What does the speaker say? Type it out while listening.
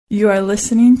You are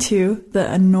listening to the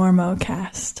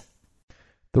Enormocast.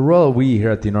 The Royal We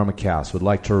here at the Enormocast would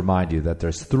like to remind you that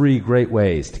there's 3 great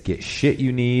ways to get shit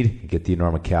you need and get the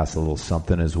Enormocast a little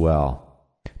something as well.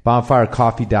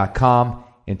 Bonfirecoffee.com.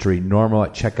 Enter Enormo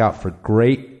at checkout for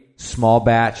great small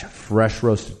batch fresh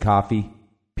roasted coffee.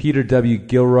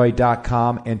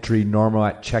 PeterWGilroy.com. Enter Enormo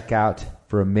at checkout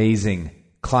for amazing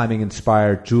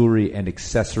climbing-inspired jewelry and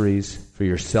accessories for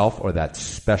yourself or that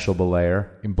special belayer.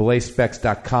 In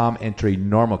belayspecs.com, enter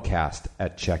Enormocast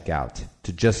at checkout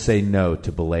to just say no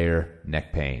to belayer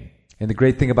neck pain. And the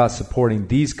great thing about supporting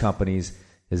these companies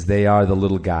is they are the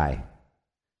little guy.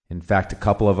 In fact, a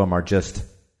couple of them are just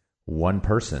one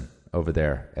person over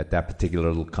there at that particular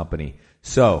little company.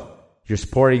 So you're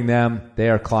supporting them,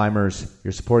 they are climbers,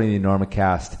 you're supporting the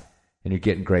Enormocast, and you're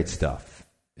getting great stuff.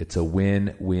 It's a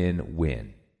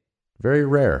win-win-win. Very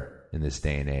rare in this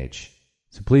day and age.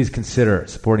 So please consider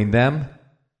supporting them,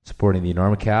 supporting the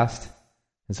Enormocast,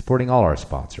 and supporting all our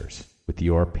sponsors with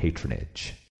your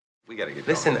patronage. We gotta get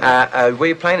Listen, where are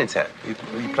you playing in town? You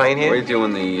playing here? We're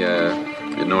doing the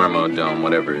Enormo Dome,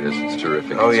 whatever it is. It's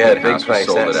terrific. Oh, it's yeah, big big house. place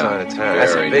We sold that it out. side of town.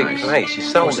 That's a Very big nice. place. You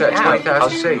sold it out.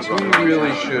 20,000 seats. We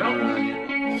really should.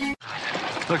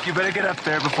 Look, you better get up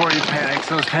there before you panic.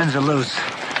 Those pens are loose.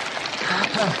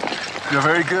 You're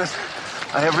very good.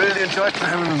 I have really enjoyed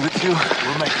climbing with you.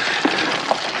 We'll make it.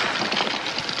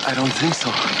 I don't think so.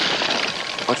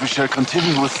 But we shall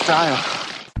continue with style.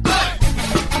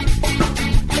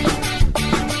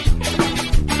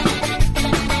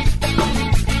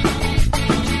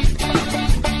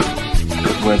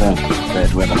 Good weather,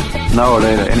 bad weather. Now or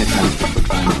later, anytime for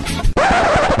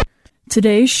climbing.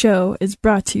 Today's show is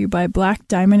brought to you by Black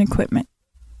Diamond Equipment,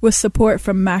 with support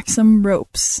from Maxim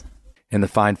Ropes. And the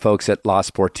fine folks at La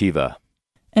Sportiva.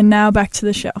 And now back to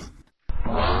the show.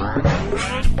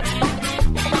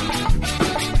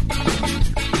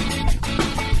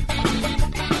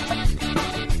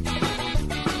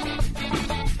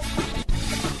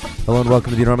 Hello and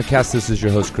welcome to the Enormocast. This is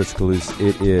your host, Chris Kalous.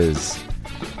 It is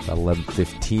about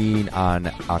 11:15 on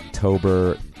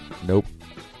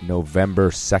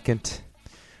November 2nd.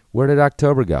 Where did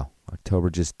October go? October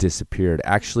just disappeared.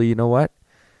 Actually, you know what?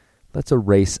 Let's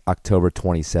erase October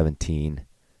 2017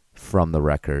 from the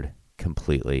record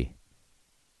completely.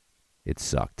 It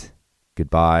sucked.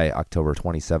 Goodbye, October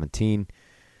 2017.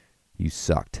 You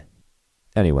sucked.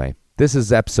 Anyway, this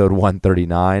is episode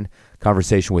 139,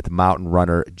 conversation with mountain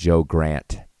runner Joe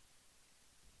Grant.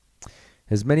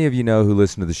 As many of you know who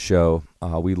listen to the show,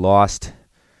 we lost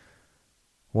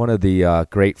one of the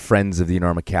great friends of the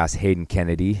Enormocast, Hayden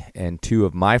Kennedy, and 2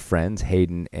 of my friends,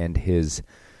 Hayden and his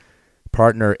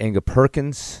partner Inga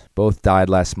Perkins, both died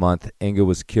last month. Inga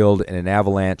was killed in an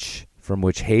avalanche from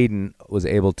which Hayden was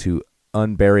able to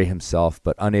unbury himself,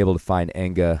 but unable to find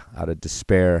Inga out of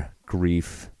despair,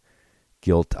 grief,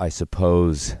 guilt, I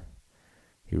suppose.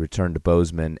 He returned to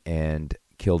Bozeman and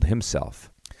killed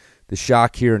himself. The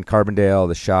shock here in Carbondale,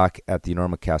 the shock at the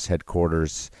Enormocast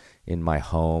headquarters in my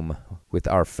home with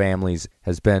our families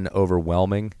has been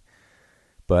overwhelming.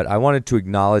 But I wanted to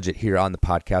acknowledge it here on the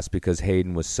podcast because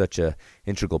Hayden was such an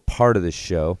integral part of this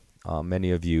show.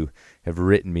 Many of you have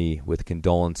written me with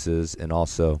condolences and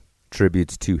also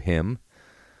tributes to him,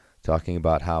 talking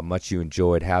about how much you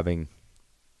enjoyed having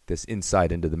this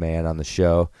insight into the man on the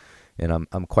show. And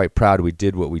I'm quite proud we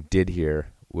did what we did here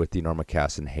with the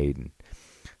Enormocast and Hayden.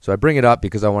 So I bring it up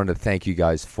because I wanted to thank you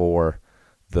guys for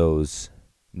those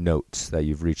notes that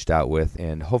you've reached out with.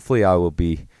 And hopefully I will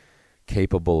be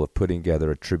capable of putting together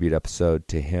a tribute episode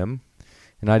to him.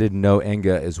 And I didn't know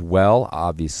Inga as well,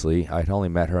 obviously. I'd only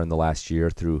met her in the last year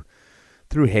through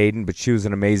Hayden, but she was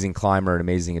an amazing climber, an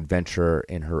amazing adventurer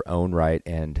in her own right.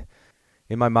 And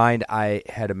in my mind, I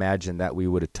had imagined that we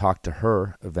would have talked to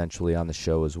her eventually on the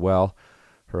show as well.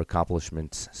 Her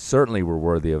accomplishments certainly were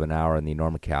worthy of an hour in the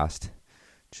Enormocast.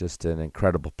 Just an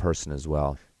incredible person as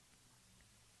well.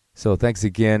 So thanks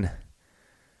again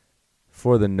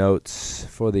for the notes,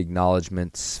 for the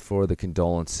acknowledgments, for the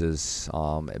condolences.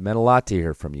 It meant a lot to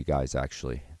hear from you guys,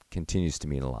 actually. It continues to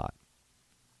mean a lot.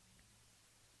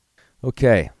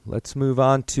 Okay, let's move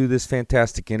on to this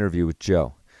fantastic interview with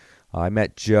Joe. I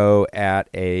met Joe at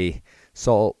a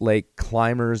Salt Lake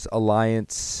Climbers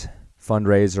Alliance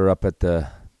fundraiser up at the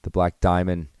Black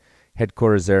Diamond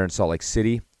headquarters there in Salt Lake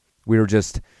City. We were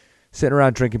just sitting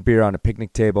around drinking beer on a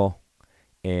picnic table,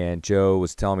 and Joe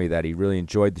was telling me that he really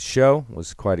enjoyed the show,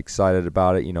 was quite excited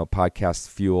about it. You know, podcasts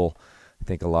fuel, I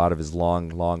think, a lot of his long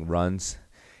runs.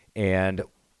 And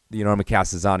the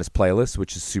Enormocast is on his playlist,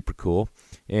 which is super cool.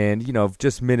 And, you know,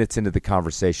 just minutes into the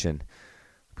conversation,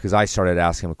 because I started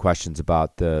asking him questions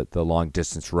about the long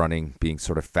distance running, being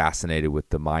sort of fascinated with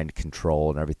the mind control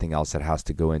and everything else that has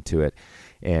to go into it.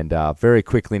 And very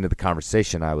quickly into the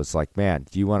conversation, I was like, man,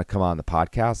 do you want to come on the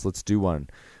podcast? Let's do one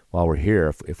while we're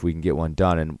here if we can get one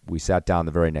done. And we sat down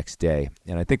the very next day.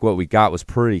 And I think what we got was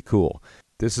pretty cool.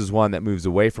 This is one that moves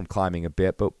away from climbing a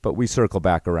bit, but we circle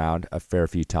back around a fair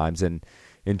few times. And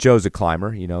Joe's a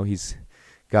climber. You know, he's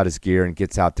got his gear and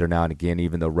gets out there now and again,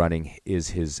 even though running is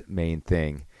his main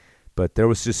thing. But there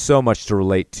was just so much to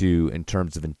relate to in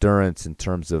terms of endurance, in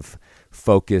terms of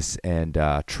focus and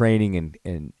training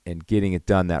and getting it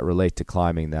done that relate to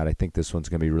climbing, that I think this one's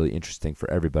going to be really interesting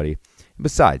for everybody. And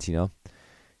besides, you know,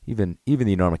 even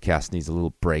the Enormocast needs a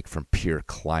little break from pure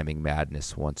climbing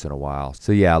madness once in a while.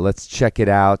 So yeah, let's check it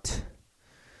out.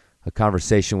 A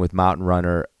conversation with mountain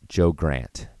runner Joe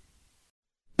Grant.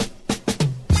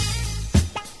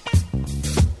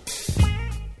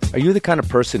 Are you the kind of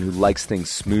person who likes things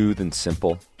smooth and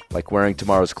simple, like wearing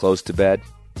tomorrow's clothes to bed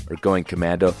or going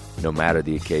commando no matter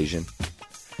the occasion?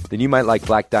 Then you might like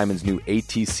Black Diamond's new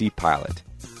ATC Pilot,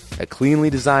 a cleanly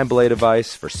designed belay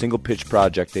device for single pitch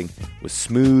projecting with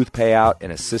smooth payout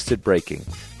and assisted braking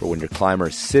for when your climber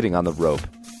is sitting on the rope,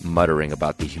 muttering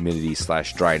about the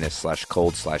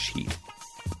humidity/dryness/cold/heat.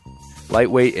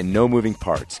 Lightweight and no moving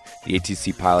parts, the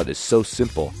ATC Pilot is so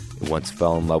simple it once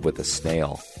fell in love with a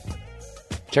snail.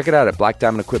 Check it out at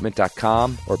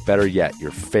blackdiamondequipment.com, or better yet,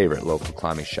 your favorite local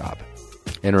climbing shop.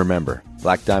 And remember,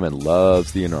 Black Diamond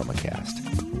loves the Enormocast.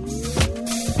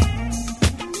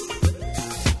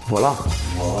 Voila.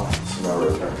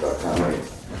 Smellroadburn.com.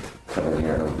 Come in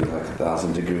here and it'll be like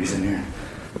 1,000 degrees in here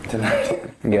tonight.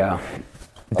 Yeah.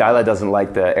 Dyla doesn't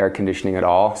like the air conditioning at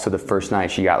all, so the first night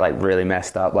she got like really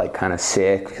messed up, like kind of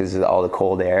sick because of all the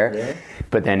cold air. Yeah.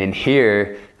 But then in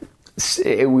here,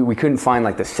 we couldn't find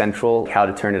like the central, how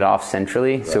to turn it off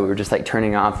centrally. Right. So we were just like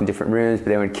turning off in different rooms, but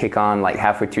they would kick on like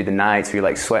halfway through the night. So you're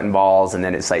like sweating balls, and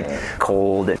then it's like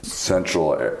cold.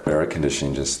 Central air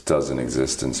conditioning just doesn't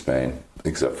exist in Spain,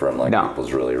 except for in like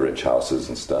people's really rich houses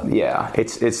and stuff. Yeah,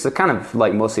 it's a kind of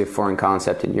like mostly a foreign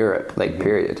concept in Europe, like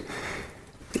period.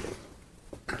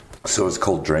 So it's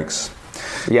cold drinks.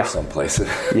 Yeah. Some places.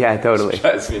 Yeah, totally.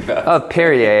 Drives me nuts.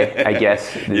 Perrier, I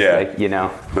guess. Yeah. Like, you know.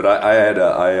 But I had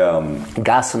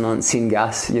gas and sin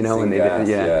gas, you know, when they did.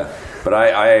 Yeah. But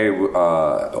I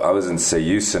was in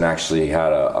Sayus and actually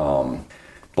had a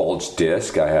bulged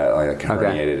disc. I had like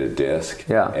herniated a disc.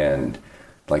 Yeah. And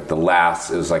like it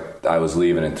was like I was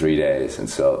leaving in 3 days, and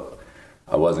so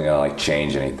I wasn't gonna like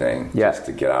change anything just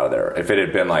to get out of there. If it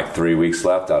had been like 3 weeks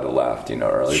left, I'd have left, you know,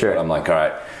 early. Sure. But I'm like, all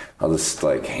right, I'll just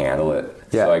like handle it.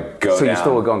 Yeah. So I go So down. you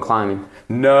still were going climbing?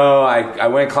 No, I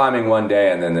went climbing one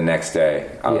day, and then the next day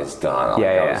I was done.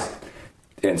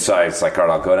 And so I was like, all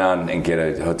right, I'll go down and get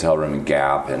a hotel room in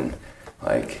Gap and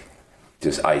like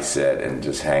just ice it and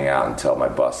just hang out until my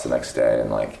bus the next day.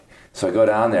 And like, so I go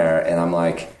down there and I'm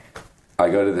like, I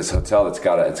go to this hotel that's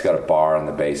got a bar in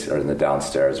the base or in the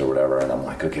downstairs or whatever, and I'm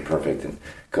like, okay, perfect. And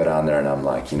go down there and I'm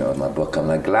like, you know, in my book I'm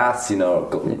like, glass, you know,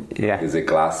 is it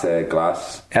glace?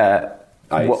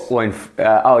 Ice.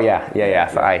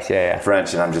 For ice,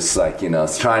 French, and I'm just like, you know,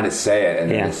 trying to say it, and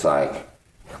they're just like...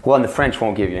 Well, and the French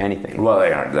won't give you anything. Well,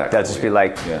 they aren't that They'll just be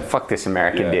like, fuck this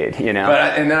American dude, you know?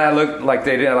 And then I look like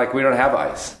they did, like, we don't have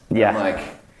ice. Yeah. I'm like,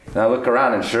 and I look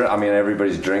around, and sure, I mean,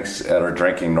 everybody's are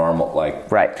drinking normal, like,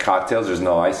 cocktails, there's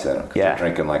no ice in them. They're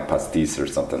drinking, like, pastis or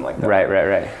something like that.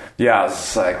 Right. Yeah, I was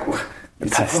just like,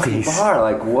 it's a fucking bar,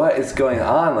 like, what is going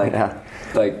on? Like,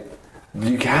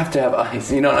 you have to have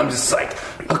ice, you know, and I'm just like,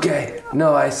 okay,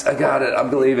 no ice, I got it, I'm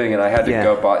believing, and I had to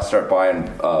go start buying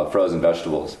frozen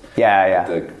vegetables. Yeah. At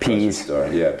the peas. Store.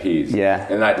 Yeah, peas. Yeah.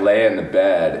 And I'd lay in the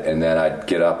bed, and then I'd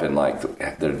get up, and like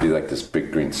there'd be like this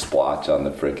big green splotch on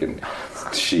the freaking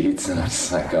sheets, and I'm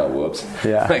just like, oh, whoops.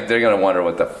 Yeah. Like they're gonna wonder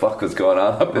what the fuck was going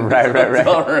on up in this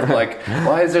hotel room. Like,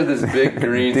 why is there this big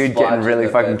green dude splotch getting really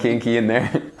fucking bed? kinky in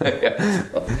there?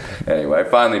 So, anyway, I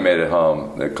finally made it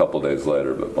home a couple days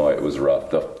later, but boy, it was rough.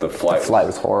 The flight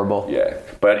was horrible. Yeah,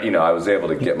 but you know, I was able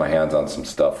to get my hands on some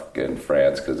stuff in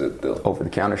France because they'll over the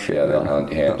counter shit. Yeah, they'll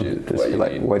hand you what you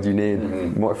need. What do you need?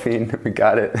 Mm-hmm. Morphine. We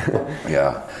got it.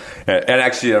 Yeah, and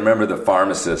actually, I remember the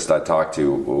pharmacist I talked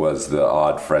to was the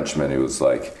odd Frenchman who was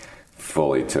like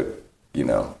fully took, you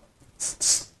know,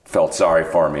 felt sorry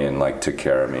for me and like took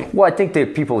care of me. Well, I think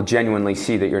that people genuinely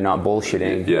see that you're not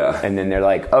bullshitting. Yeah. And then they're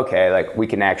like, okay, like we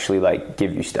can actually like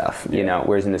give you stuff, you know,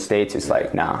 whereas in the States it's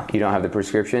like, nah, you don't have the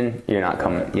prescription, you're not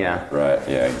coming. Yeah. Right.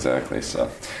 Yeah, exactly.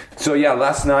 So yeah,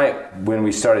 last night when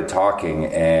we started talking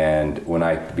and when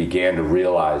I began to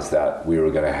realize that we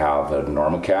were going to have a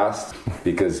Enormocast,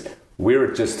 because we were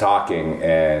just talking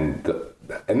and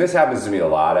and this happens to me a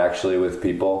lot actually with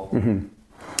people,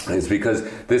 is because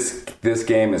this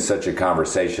game is such a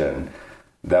conversation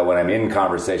that when I'm in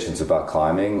conversations about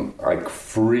climbing, I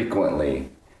frequently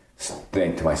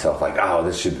think to myself like, oh,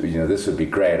 this would be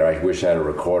great, or I wish I had a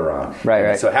recorder on.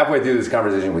 Right. So halfway through this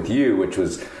conversation with you, which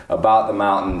was about the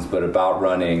mountains but about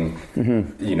running,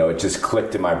 it just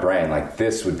clicked in my brain like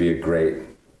this would be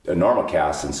a normal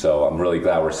cast, and so I'm really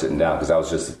glad we're sitting down because that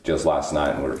was just last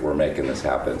night, and we're making this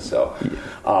happen. So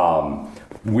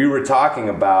we were talking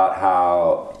about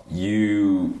how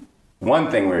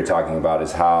one thing we were talking about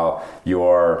is how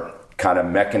your kind of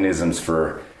mechanisms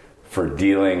for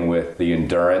dealing with the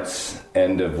endurance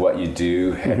end of what you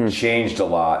do had changed a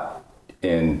lot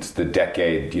in the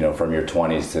decade, from your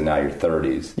 20s to now your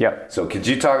 30s. Yep. So could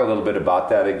you talk a little bit about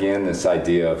that again, this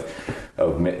idea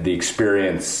of the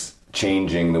experience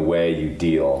changing the way you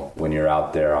deal when you're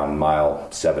out there on mile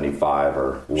 75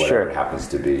 or whatever it happens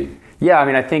to be? Yeah, I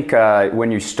mean, I think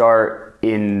when you start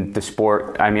in the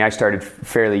sport, I mean, I started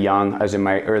fairly young. I was in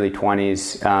my early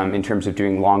 20s in terms of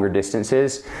doing longer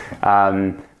distances.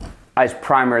 I was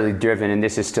primarily driven, and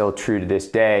this is still true to this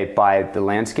day, by the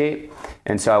landscape.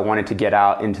 And so I wanted to get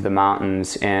out into the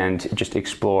mountains and just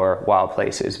explore wild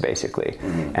places, basically.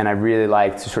 And I really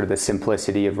liked sort of the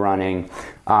simplicity of running.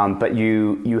 But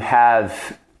you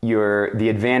have the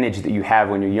advantage that you have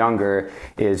when you're younger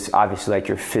is obviously like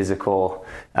your physical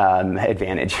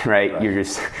advantage, right?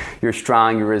 You're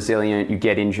strong, you're resilient, you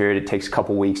get injured, it takes a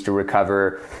couple weeks to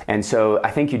recover. And so I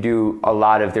think there's a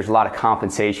lot of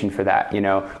compensation for that,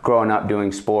 growing up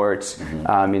doing sports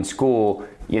in school,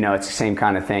 it's the same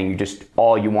kind of thing.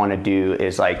 All you want to do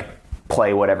is like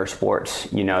play whatever sports,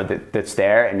 that's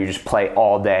there, and you just play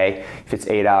all day, if it's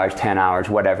 8 hours, 10 hours,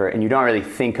 whatever, and you don't really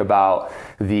think about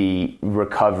the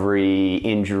recovery,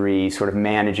 injury, sort of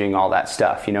managing all that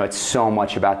stuff. It's so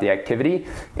much about the activity,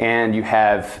 and you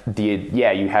have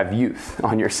youth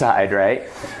on your side, right?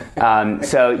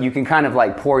 So you can kind of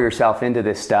like pour yourself into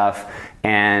this stuff.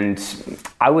 And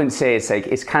I wouldn't say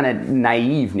it's kind of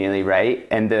naive nearly, right?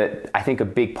 And I think a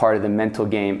big part of the mental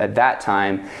game at that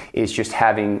time is just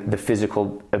having the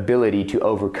physical ability to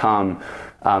overcome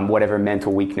whatever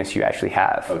mental weakness you actually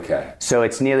have. Okay. So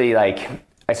it's nearly like,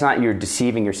 it's not you're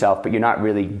deceiving yourself, but you're not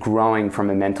really growing from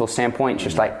a mental standpoint. It's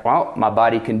just like, well, my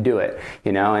body can do it,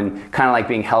 and kind of like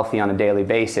being healthy on a daily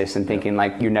basis and thinking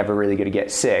like you're never really going to get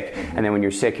sick. And then when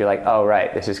you're sick, you're like, oh,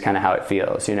 right, this is kind of how it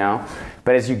feels,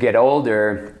 But as you get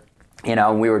older,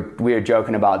 we were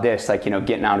joking about this, like,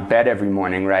 getting out of bed every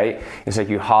morning, right? It's like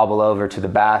you hobble over to the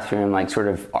bathroom, like sort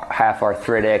of half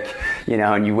arthritic,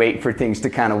 and you wait for things to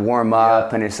kind of warm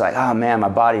up, and it's like, oh man, my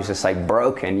body's just like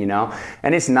broken,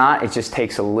 And it's not, it just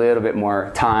takes a little bit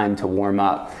more time to warm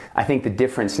up. I think the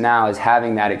difference now is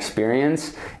having that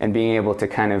experience and being able to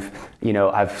kind of,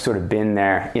 I've sort of been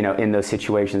there, in those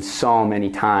situations so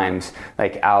many times,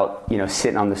 like out,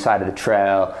 sitting on the side of the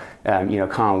trail,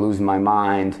 kind of losing my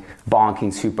mind,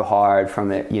 bonking super hard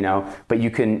from it, but you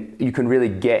can really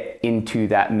get into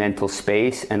that mental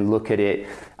space and look at it,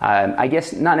 I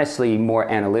guess not necessarily more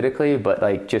analytically, but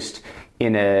like just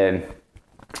in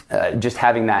just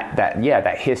having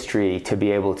that history to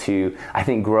be able to, I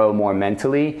think, grow more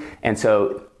mentally. And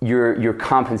so you're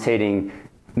compensating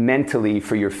mentally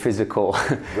for your physical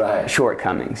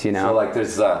shortcomings, So like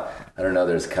there's,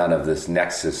 there's kind of this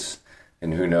nexus.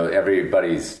 And who knows,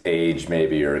 everybody's age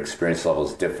maybe or experience level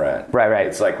is different. Right.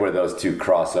 It's like where those two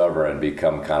cross over and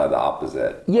become kind of the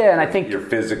opposite. Yeah, and I think your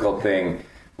physical thing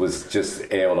was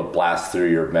just able to blast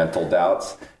through your mental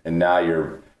doubts, and now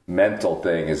your mental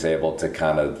thing is able to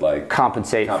kind of like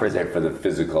compensate for the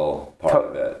physical part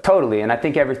of it. Totally, and I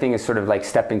think everything is sort of like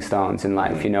stepping stones in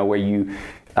life, where you...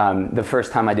 the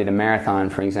first time I did a marathon,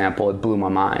 for example, it blew my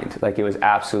mind. Like it was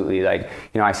absolutely like,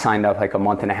 I signed up like a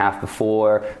month and a half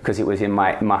before because it was in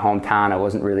my hometown. I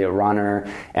wasn't really a runner,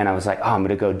 and I was like, oh, I'm going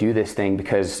to go do this thing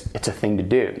because it's a thing to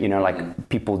do, like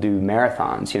people do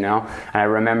marathons, And I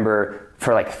remember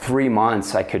for like 3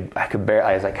 months, I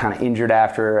was like kind of injured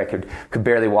after. I could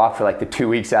barely walk for like the 2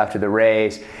 weeks after the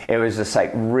race. It was just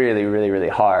like really, really, really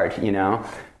hard,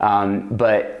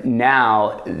 But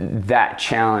now that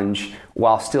challenge,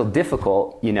 while still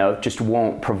difficult, just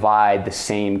won't provide the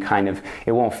same kind of,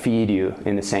 it won't feed you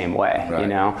in the same way,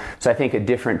 So I think at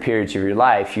different periods of your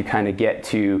life, you kind of get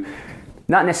to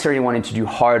not necessarily wanting to do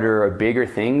harder or bigger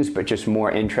things, but just more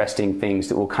interesting things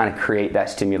that will kind of create that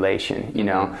stimulation,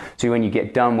 So when you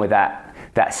get done with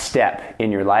that step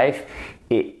in your life,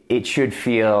 it should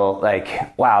feel like,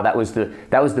 wow, that was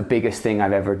the biggest thing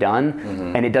I've ever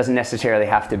done. And it doesn't necessarily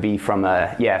have to be from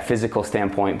a physical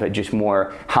standpoint, but just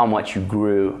more how much you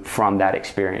grew from that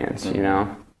experience,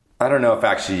 I don't know if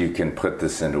actually you can put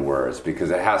this into words, because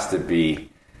there has to be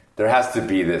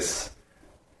this,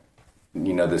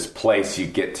 this place you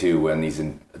get to when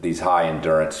these high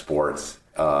endurance sports,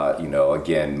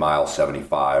 again, mile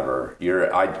 75,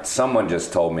 or someone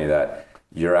just told me that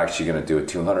you're actually going to do a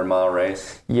 200-mile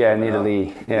race. Yeah, in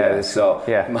Italy. Yeah. So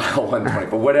mile 120,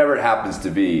 but whatever it happens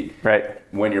to be, right?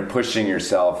 When you're pushing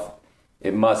yourself,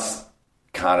 it must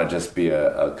kind of just be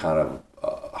a kind of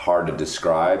hard to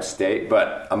describe state.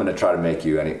 But I'm going to try to make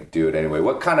you do it anyway.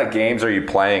 What kind of games are you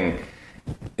playing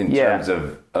in terms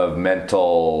of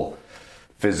mental,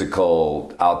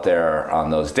 physical out there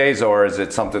on those days, or is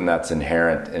it something that's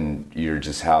inherent and you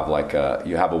just have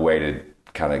you have a way to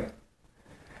kind of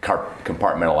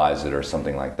compartmentalize it or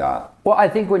something like that? Well, I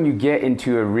think when you get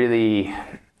into a really,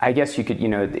 I guess you could,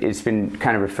 it's been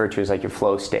kind of referred to as like your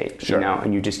flow state, sure.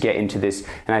 And you just get into this,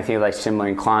 and I think like similar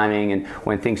in climbing, and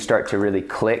when things start to really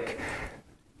click,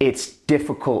 it's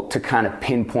difficult to kind of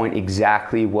pinpoint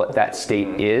exactly what that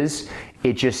state is.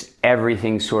 It just,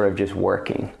 everything's sort of just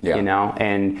working,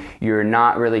 and you're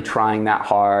not really trying that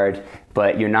hard,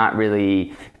 but you're not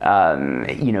really,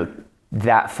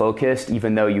 that focused,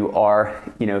 even though you are,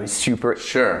 super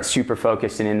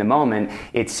focused and in the moment.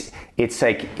 It's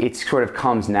like it sort of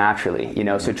comes naturally,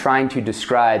 So trying to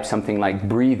describe something like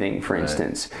breathing, for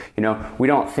instance, we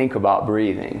don't think about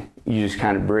breathing. You just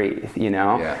kind of breathe,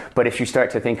 Yeah. But if you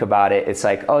start to think about it, it's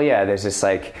like, oh yeah, there's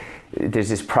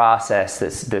this process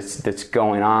that's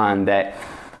going on that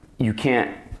you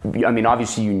can't. I mean,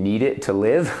 obviously you need it to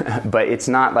live, but it's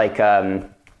not like.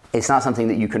 It's not something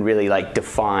that you can really like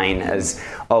define as,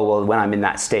 oh, well, when I'm in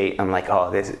that state, I'm like,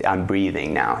 oh, I'm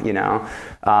breathing now,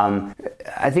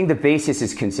 I think the basis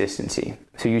is consistency.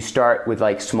 So you start with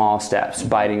like small steps,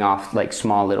 biting off like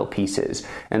small little pieces.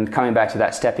 And coming back to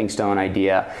that stepping stone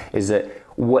idea is that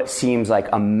what seems like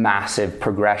a massive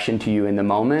progression to you in the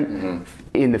moment,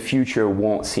 in the future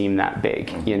won't seem that big,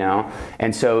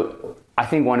 And so I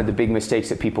think one of the big mistakes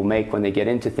that people make when they get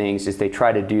into things is they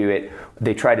try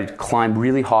to climb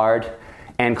really hard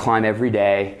and climb every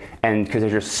day, and because they're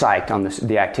just psyched on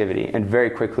the activity, and very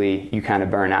quickly you kind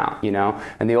of burn out,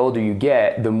 And the older you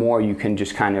get, the more you can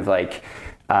just kind of like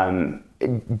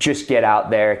just get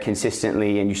out there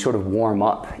consistently, and you sort of warm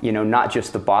up, not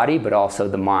just the body, but also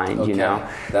the mind, Okay.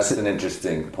 That's an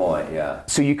interesting point, yeah.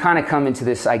 So you kind of come into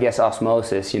this, I guess,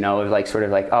 osmosis, of like sort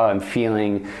of like, oh, I'm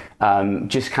feeling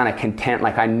just kind of content.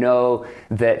 Like I know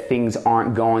that things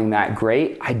aren't going that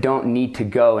great. I don't need to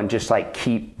go and just like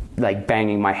keep like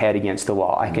banging my head against the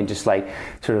wall. I can just like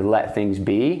sort of let things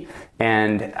be.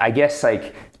 And I guess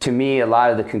like, to me, a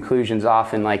lot of the conclusions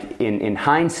often like in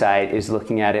hindsight is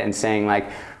looking at it and saying like,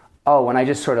 oh, when I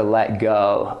just sort of let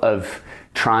go of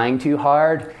trying too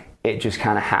hard, it just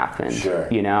kind of happened, sure.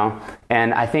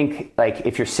 And I think like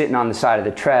if you're sitting on the side of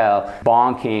the trail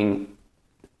bonking,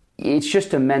 it's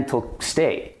just a mental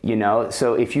state,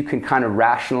 So if you can kind of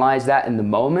rationalize that in the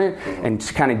moment and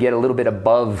just kind of get a little bit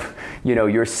above,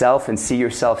 yourself and see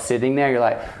yourself sitting there, you're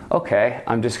like, okay,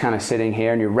 I'm just kind of sitting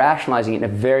here, and you're rationalizing it in a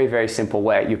very, very simple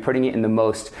way. You're putting it in the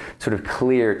most sort of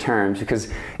clear terms, because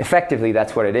effectively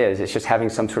that's what it is. It's just having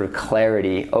some sort of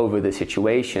clarity over the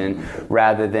situation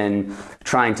rather than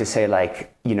trying to say like,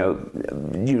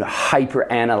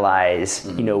 hyper analyze,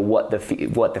 what the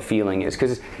feeling is,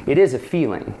 because it is a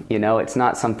feeling, it's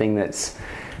not something that's,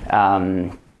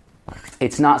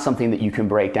 it's not something that you can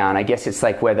break down. I guess it's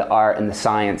like where the art and the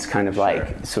science kind of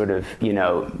like sort of,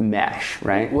 mesh,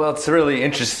 right? Well, it's really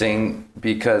interesting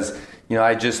because,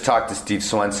 I just talked to Steve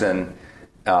Swenson,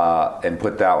 and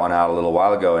put that one out a little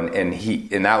while ago.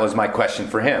 And that was my question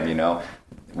for him,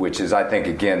 which is, I think,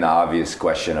 again, the obvious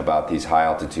question about these high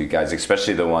altitude guys,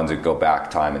 especially the ones that go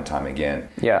back time and time again.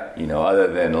 Yeah. Other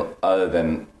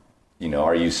than,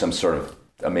 are you some sort of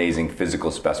amazing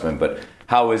physical specimen, but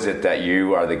how is it that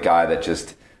you are the guy that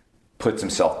just puts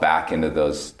himself back into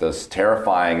those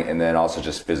terrifying, and then also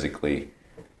just physically?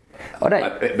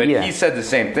 He said the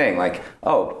same thing, like,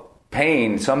 oh,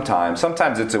 pain sometimes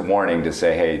it's a warning to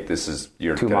say, hey,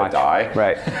 you're gonna die,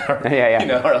 right?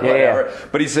 Yeah. Or whatever. Yeah.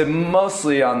 But he said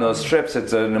mostly on those trips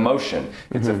it's an emotion,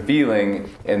 it's a feeling,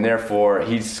 and therefore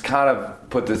he's kind of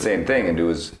put the same thing into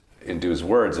his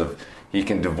words of, he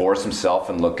can divorce himself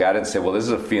and look at it and say, well, this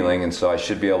is a feeling, and so I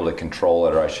should be able to control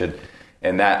it, or I should.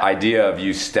 And that idea of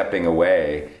you stepping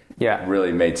away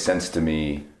really made sense to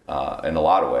me in a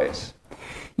lot of ways.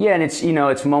 Yeah, and it's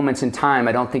moments in time.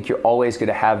 I don't think you're always going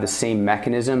to have the same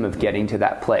mechanism of getting to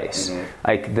that place.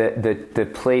 Like the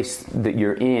place that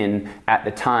you're in at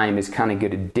the time is kind of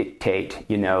going to dictate,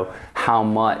 how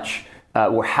much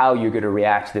or how you're going to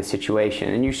react to the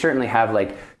situation. And you certainly have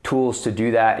like tools to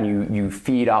do that, and you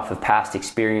feed off of past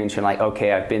experience. You're like,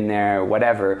 okay, I've been there, or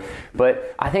whatever.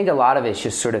 But I think a lot of it's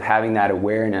just sort of having that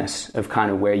awareness of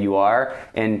kind of where you are,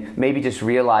 and maybe just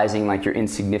realizing like your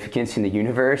insignificance in the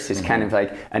universe is kind of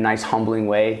like a nice humbling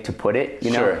way to put it, you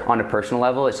know, on a personal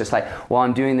level. It's just like, well,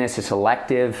 I'm doing this, it's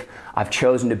elective. I've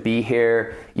chosen to be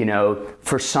here, you know,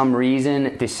 for some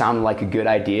reason, this sounded like a good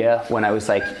idea when I was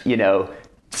like, you know,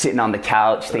 sitting on the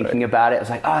couch thinking about it. I was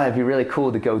like, oh, that'd be really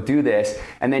cool to go do this.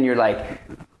 And then you're like,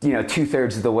 you know,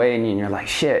 2/3 of the way, and you're like,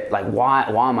 shit, like why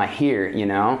am I here, you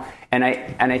know? And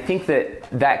I think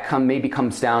that maybe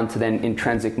comes down to then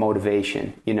intrinsic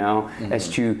motivation, you know, as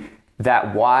to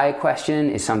that why question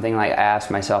is something like I ask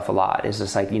myself a lot. It's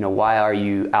just like, you know, why are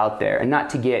you out there? And not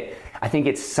to get, I think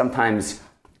it's sometimes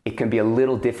it can be a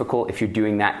little difficult if you're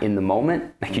doing that in the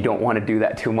moment. Like you don't want to do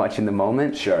that too much in the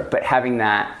moment. Sure. But having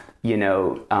that, you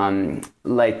know,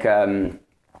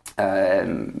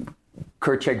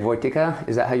 Kurczak Wojtyła,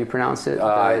 is that how you pronounce it?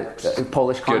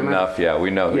 Polish climber? Good enough, yeah. We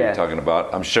know who you're talking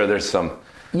about. I'm sure there's some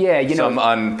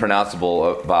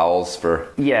unpronounceable vowels for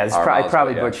I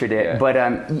probably butchered it. Yeah. But,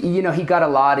 you know, he got a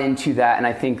lot into that, and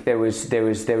I think there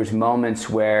was moments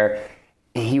where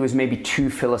he was maybe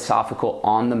too philosophical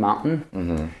on the mountain.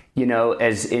 Mm-hmm. You know,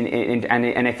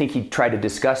 and I think he tried to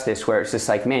discuss this, where it's just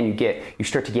like, man, you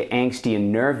start to get angsty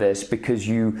and nervous because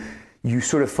you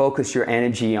sort of focus your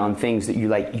energy on things that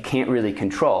you can't really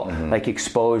control, like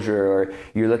exposure, or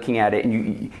you're looking at it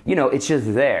and you know, it's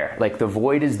just there. Like the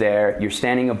void is there, you're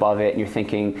standing above it, and you're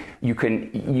thinking you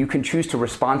can choose to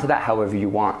respond to that however you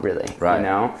want, really. Right. You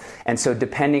know? And so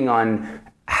depending on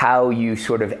how you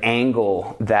sort of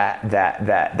angle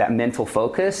that mental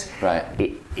focus, right,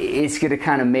 it's going to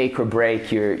kind of make or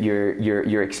break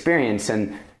your experience.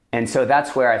 And so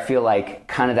that's where I feel like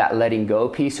kind of that letting go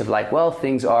piece of like, well,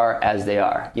 things are as they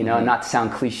are, you know, and not to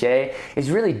sound cliche, it's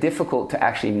really difficult to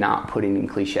actually not put in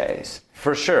cliches.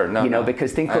 For sure. No, you know,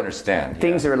 because I understand.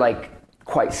 Things are like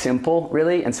quite simple,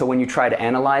 really. And so when you try to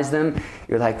analyze them,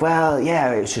 you're like, well,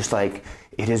 yeah, it's just like,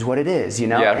 it is what it is, you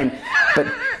know. Yeah.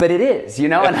 But it is, you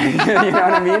know. And you know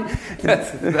what I mean?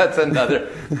 That's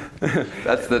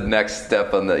the next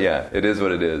step on the. Yeah, it is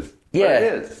what it is. Yeah, but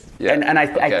it is. Yeah. And I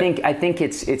think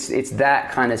it's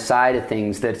that kind of side of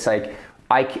things that it's like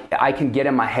I can get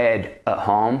in my head at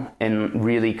home and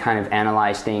really kind of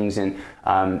analyze things, and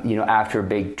you know, after a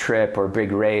big trip or a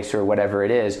big race or whatever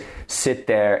it is, sit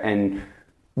there and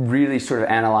really sort of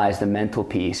analyze the mental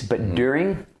piece. But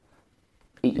during,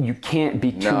 you can't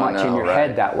be too much in your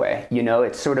head that way. You know,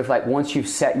 it's sort of like once you've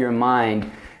set your mind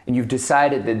and you've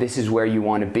decided that this is where you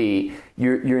want to be,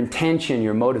 your intention,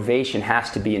 your motivation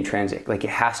has to be intrinsic. Like it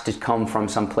has to come from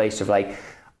some place of like,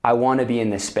 I want to be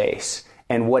in this space.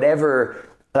 And whatever,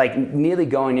 like nearly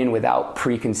going in without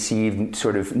preconceived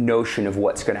sort of notion of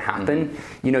what's going to happen.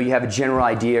 You know, you have a general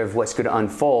idea of what's going to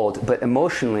unfold, but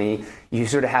emotionally, you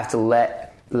sort of have to let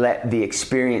the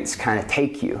experience kind of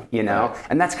take you, you know? Right.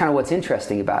 And that's kind of what's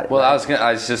interesting about it. Well, right?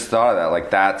 I just thought of that, like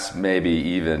that's maybe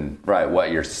even, right,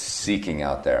 what you're seeking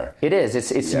out there. It is.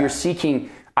 It's you're seeking,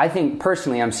 I think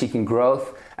personally I'm seeking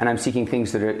growth, and I'm seeking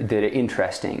things that are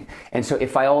interesting. And so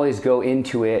if I always go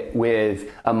into it with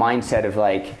a mindset of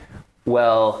like,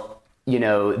 well, you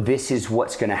know, this is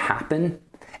what's going to happen,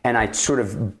 and I sort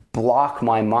of block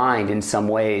my mind in some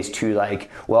ways to like,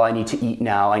 well, I need to eat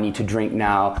now, I need to drink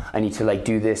now, I need to like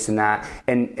do this and that.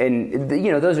 And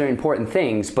you know, those are important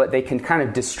things, but they can kind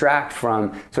of distract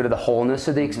from sort of the wholeness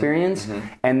of the experience.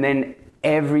 And then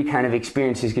every kind of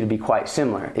experience is going to be quite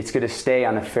similar. It's going to stay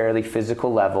on a fairly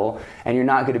physical level, and you're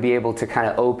not going to be able to kind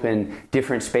of open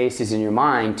different spaces in your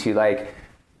mind to like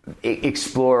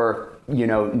explore, you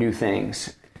know, new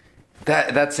things.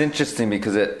 That's interesting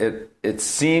because it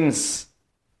seems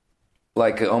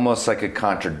like almost like a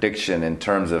contradiction in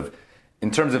terms of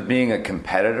being a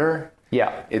competitor.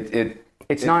 Yeah.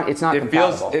 It's not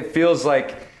compatible. It feels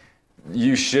like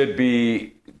you should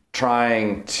be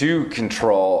trying to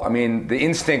control. I mean, the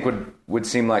instinct would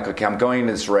seem like, okay, I'm going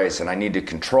into this race and I need to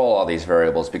control all these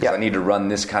variables because I need to run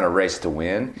this kind of race to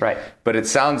win. Right. But it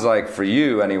sounds like for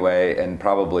you anyway, and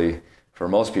probably for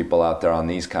most people out there on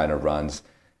these kind of runs,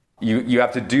 you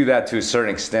have to do that to a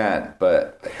certain extent,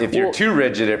 but if you're too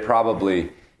rigid, it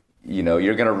probably, you know,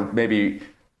 you're going to maybe,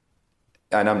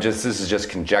 and this is just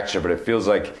conjecture, but it feels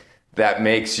like that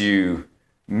makes you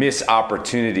miss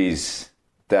opportunities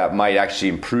that might actually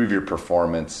improve your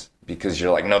performance because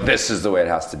you're like, no, this is the way it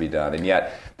has to be done. And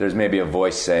yet there's maybe a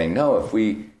voice saying, no, if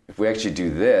we actually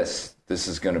do this, this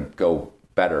is going to go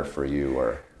better for you.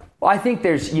 Or Well, I think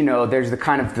there's the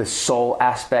kind of the soul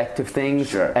aspect of things,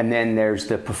 sure. and then there's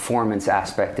the performance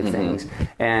aspect of things.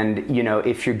 And,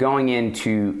 if you're going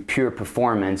into pure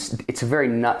performance, it's a very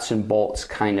nuts and bolts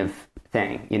kind of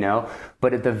thing,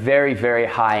 But at the very, very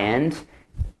high end,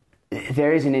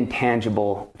 there is an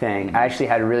intangible thing. I actually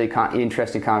had a really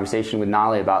interesting conversation with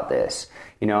Nolly about this.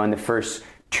 In the first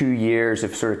 2 years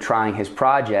of sort of trying his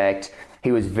project,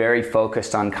 he was very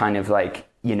focused on kind of like,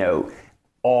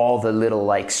 all the little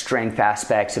like strength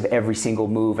aspects of every single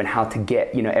move and how to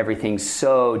get, everything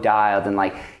so dialed and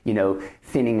like,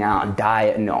 thinning out and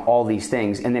diet and all these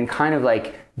things. And then kind of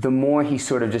like the more he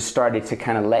sort of just started to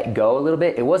kind of let go a little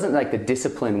bit, it wasn't like the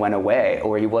discipline went away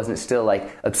or he wasn't still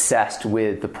like obsessed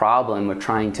with the problem or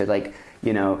trying to like,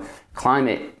 climb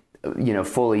it,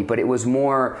 fully, but it was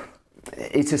more,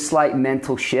 it's a slight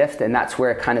mental shift, and that's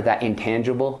where kind of that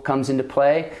intangible comes into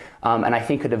play. And I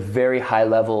think at a very high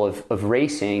level of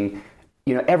racing,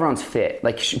 everyone's fit.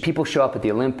 Like people show up at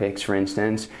the Olympics, for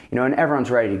instance, and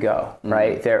everyone's ready to go,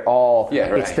 right? They're all,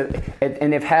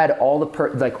 and they've had all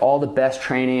the best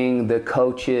training, the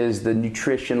coaches, the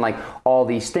nutrition, like all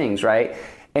these things, right?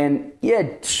 And yeah,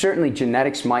 certainly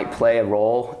genetics might play a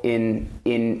role in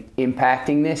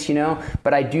impacting this,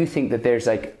 but I do think that there's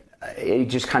like a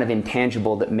just kind of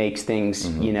intangible that makes things,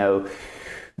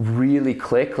 really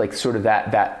click, like sort of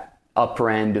that upper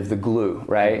end of the glue,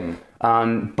 right?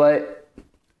 But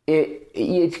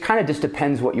it kind of just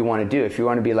depends what you want to do. If you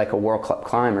want to be like a world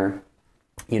climber,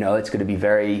 it's going to be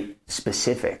very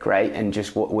specific, right? And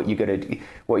just what you're going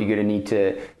to need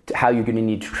to how you're going to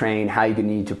need to train, how you're going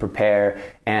to need to prepare,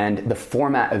 and the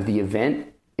format of the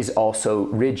event is also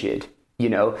rigid.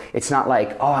 It's not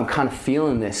like, oh, I'm kind of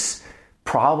feeling this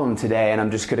problem today and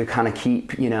I'm just going to kind of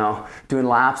keep, doing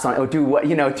laps on it or do what,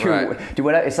 do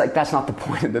whatever. It's like, that's not the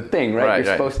point of the thing, right?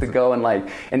 You're supposed to go and like,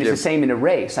 and it's the same in a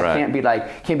race. I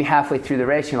can't be halfway through the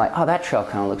race and you're like, oh, that trail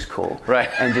kind of looks cool. Right.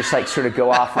 And just like sort of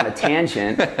go off on a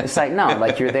tangent. It's like, no,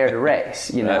 like you're there to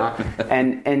race,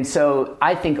 And so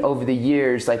I think over the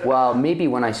years, like, well, maybe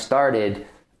when I started,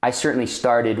 I certainly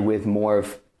started with more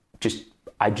of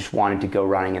I just wanted to go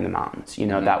running in the mountains.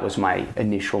 That was my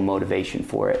initial motivation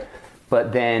for it.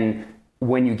 But then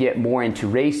when you get more into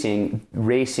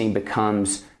racing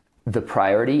becomes the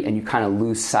priority and you kind of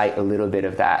lose sight a little bit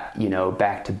of that,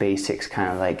 back to basics,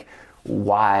 kind of like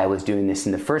why I was doing this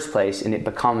in the first place. And it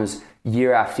becomes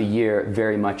year after year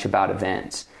very much about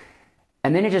events.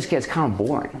 And then it just gets kind of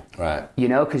boring, right?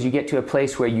 Because you get to a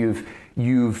place where you've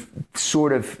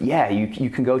sort of, you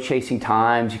can go chasing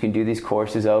times, you can do these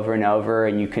courses over and over,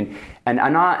 and you can, and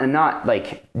I'm not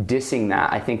like dissing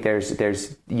that. I think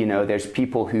there's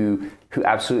people who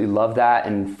absolutely love that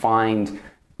and find,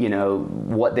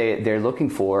 what they're looking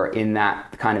for in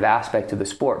that kind of aspect of the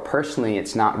sport. Personally,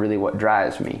 it's not really what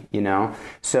drives me,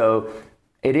 So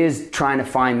it is trying to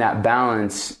find that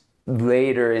balance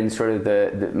later in sort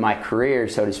of my career,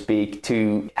 so to speak,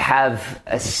 to have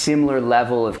a similar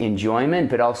level of enjoyment,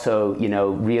 but also,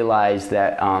 realize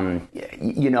that,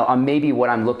 maybe what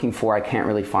I'm looking for, I can't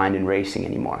really find in racing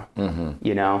anymore,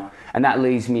 and that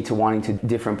leads me to wanting to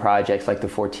different projects like the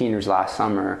 14ers last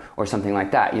summer or something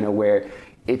like that, where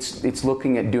it's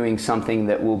looking at doing something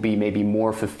that will be maybe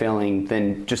more fulfilling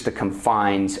than just the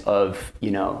confines of,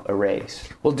 a race.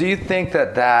 Well, do you think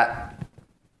that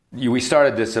we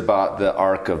started this about the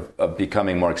arc of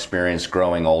becoming more experienced,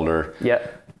 growing older. Yeah.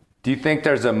 Do you think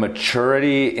there's a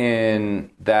maturity in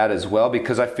that as well?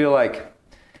 Because I feel like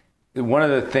one of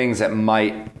the things that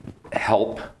might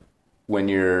help when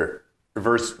you're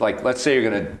like, let's say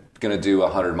you're gonna do a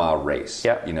 100-mile race.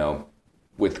 Yeah.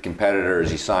 With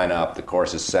competitors, you sign up, the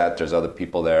course is set, there's other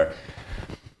people there.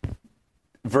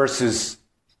 Versus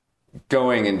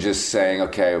going and just saying,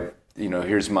 okay,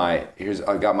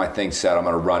 I got my thing set. I'm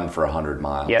going to run for 100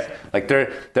 miles. Yeah. Like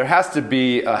there has to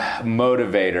be a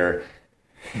motivator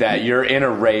that you're in a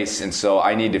race. And so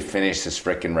I need to finish this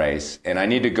freaking race and I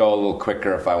need to go a little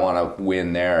quicker if I want to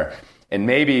win there. And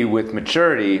maybe with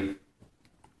maturity,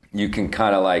 you can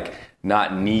kind of like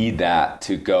not need that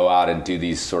to go out and do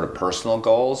these sort of personal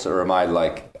goals, or am I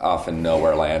like off in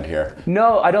nowhere land here?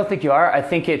 No, I don't think you are. I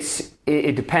think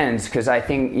it depends, because I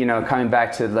think, coming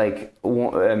back to like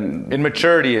in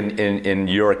maturity in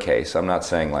your case, I'm not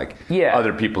saying like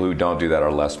other people who don't do that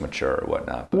are less mature or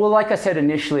whatnot. Well, like I said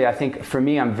initially, I think for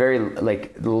me, I'm very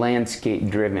like landscape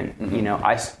driven.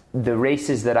 Mm-hmm. The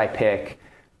races that I pick,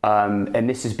 and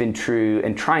this has been true,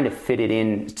 and trying to fit it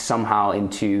in somehow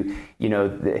into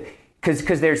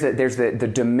because there's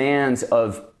the demands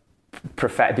of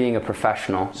being a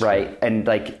professional, right? And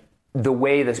like the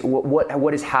way this,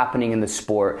 what is happening in the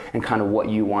sport and kind of what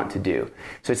you want to do.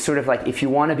 So it's sort of like, if you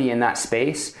want to be in that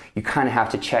space, you kind of have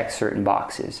to check certain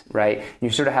boxes, right? You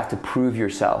sort of have to prove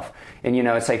yourself. And, you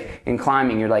know, it's like in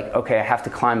climbing, you're like, okay, I have to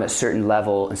climb at a certain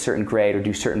level, a certain grade, or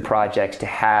do certain projects to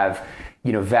have,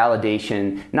 you know,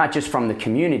 validation, not just from the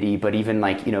community, but even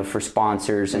like, you know, for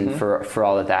sponsors and for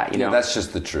all of that, you know. That's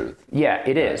just the truth. Yeah,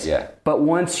 it is. Yeah. But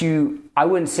once I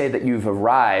wouldn't say that you've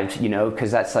arrived, you know,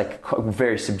 because that's like a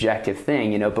very subjective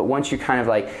thing, you know, but once you kind of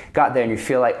like got there and you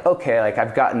feel like, okay, like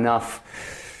I've got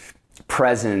enough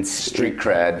presence, street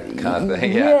cred kind of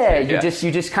thing.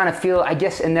 You just kind of feel, I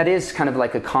guess, and that is kind of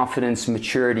like a confidence,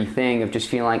 maturity thing of just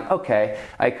feeling like, okay,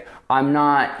 like I'm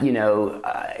not, you know,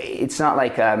 it's not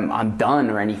like I'm done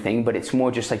or anything, but it's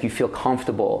more just like you feel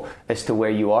comfortable as to where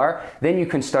you are. Then you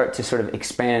can start to sort of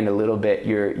expand a little bit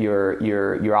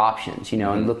your options, you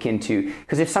know, and look into,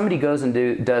 because if somebody goes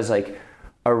and does like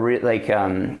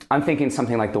I'm thinking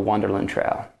something like the Wonderland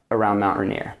Trail around Mount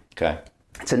Rainier. Okay.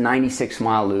 It's a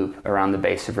 96-mile loop around the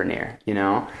base of Rainier, you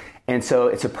know? And so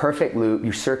it's a perfect loop.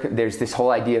 There's this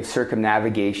whole idea of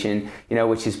circumnavigation, you know,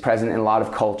 which is present in a lot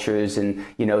of cultures, and,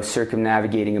 you know,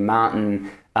 circumnavigating a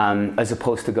mountain as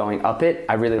opposed to going up it.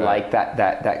 I really like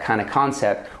that kind of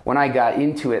concept. When I got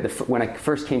into it, when I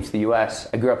first came to the U.S.,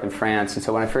 I grew up in France, and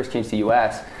so when I first came to the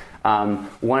U.S.,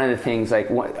 one of the things, like,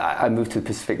 I moved to the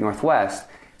Pacific Northwest,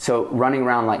 so running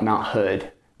around like Mount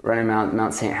Hood, running around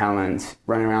Mount St. Helens,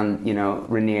 running around, you know,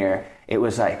 Rainier, it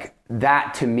was like,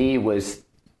 that to me was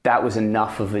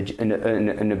enough of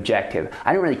an objective.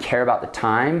 I didn't really care about the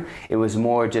time. It was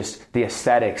more just the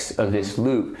aesthetics of this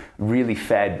loop really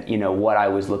fed, you know, what I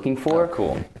was looking for. Oh,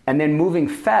 cool. And then moving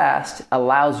fast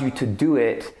allows you to do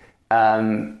it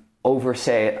over,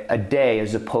 say, a day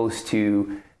as opposed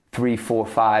to 3, 4,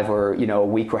 5, or, you know, a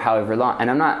week or however long. And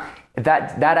I'm not...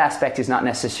 That aspect is not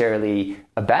necessarily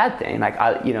a bad thing.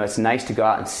 Like, you know, it's nice to go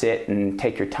out and sit and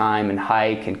take your time and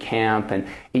hike and camp, and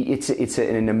it's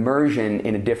an immersion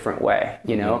in a different way,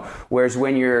 you know. Whereas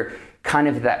when you're kind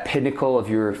of that pinnacle of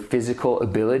your physical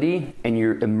ability and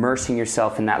you're immersing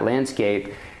yourself in that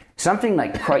landscape, something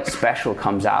like quite special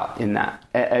comes out in that.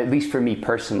 At least for me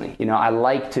personally, you know, I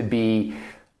like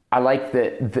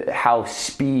how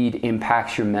speed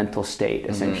impacts your mental state,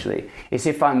 essentially. It's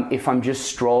if I'm just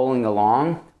strolling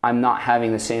along, I'm not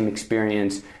having the same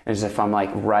experience as if I'm like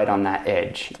right on that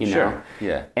edge, you know? Sure.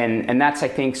 Yeah. And that's, I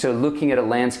think, so looking at a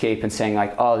landscape and saying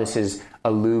like, oh, this is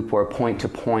a loop or a point to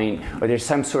point, or there's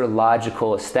some sort of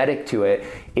logical aesthetic to it,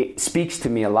 it speaks to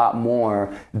me a lot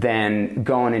more than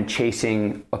going and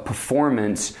chasing a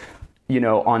performance, you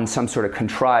know, on some sort of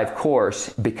contrived course,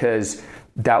 because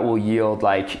that will yield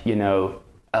like, you know,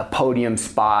 a podium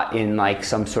spot in like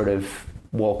some sort of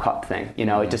World Cup thing. You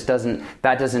know, it just doesn't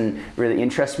really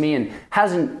interest me, and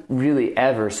hasn't really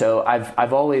ever. So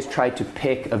I've always tried to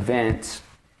pick events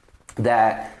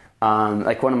that,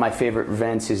 like one of my favorite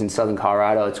events is in Southern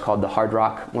Colorado. It's called the Hard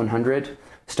Rock 100.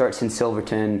 Starts in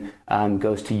Silverton,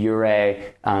 goes to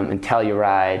Ouray and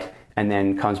Telluride, and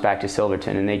then comes back to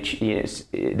Silverton. And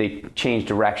they change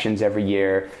directions every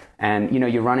year. And, you know,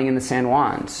 you're running in the San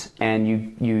Juans, and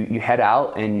you head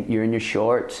out, and you're in your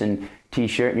shorts and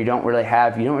t-shirt, and you don't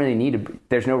really need to,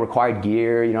 there's no required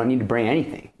gear. You don't need to bring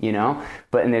anything, you know,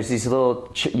 and there's these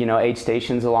little, you know, aid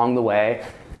stations along the way,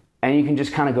 and you can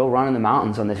just kind of go run in the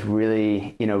mountains on this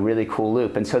really, you know, really cool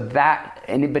loop. And so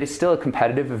but it's still a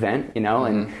competitive event, you know,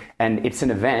 and it's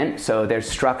an event, so there's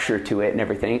structure to it and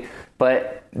everything,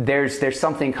 but there's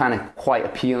something kind of quite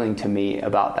appealing to me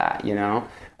about that, you know.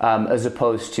 As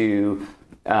opposed to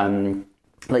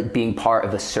like being part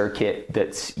of a circuit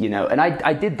that's, you know, and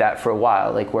I did that for a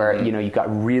while, like where, you know, you got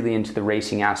really into the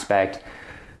racing aspect,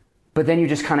 but then you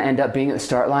just kind of end up being at the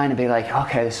start line and be like,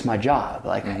 okay, this is my job.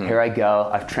 Like, here I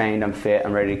go. I've trained, I'm fit,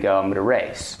 I'm ready to go. I'm going to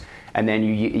race. And then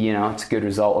you know, it's a good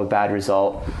result or a bad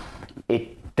result.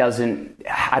 It doesn't,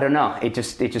 I don't know. It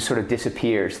just sort of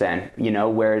disappears then, you know,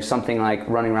 whereas something like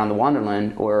running around the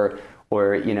Wonderland or,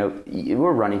 you know,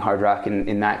 we're running Hard Rock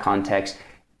in that context,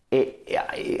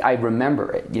 I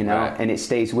remember it, you know, right. And it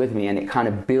stays with me, and it kind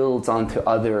of builds onto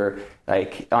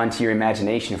onto your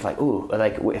imagination of like, ooh,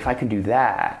 like if I can do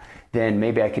that, then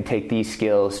maybe I could take these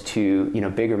skills to, you know,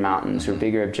 bigger mountains or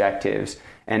bigger objectives.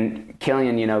 And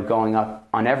Kilian, you know, going up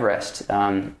on Everest,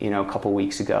 you know, a couple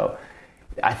weeks ago,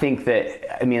 I think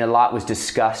that, I mean, a lot was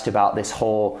discussed about this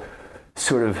whole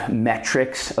sort of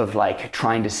metrics of like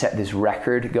trying to set this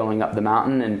record going up the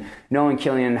mountain. And knowing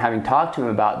Kilian, having talked to him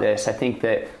about this, I think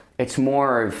that it's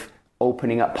more of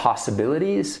opening up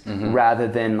possibilities rather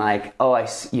than like, oh, I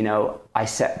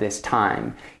set this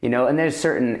time, you know. And there's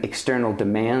certain external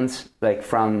demands, like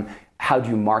from how do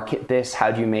you market this?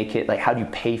 How do you make it, like, how do you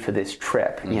pay for this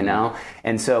trip, you know?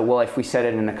 And so, well, if we set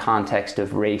it in the context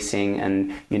of racing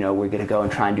and, you know, we're going to go and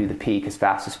try and do the peak as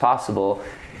fast as possible,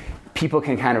 people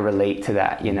can kind of relate to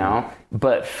that, you know?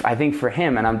 But I think for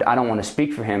him, and I don't want to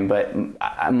speak for him, but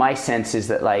my sense is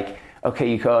that, like, okay,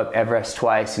 you go up Everest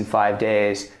twice in 5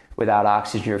 days without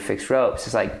oxygen or fixed ropes.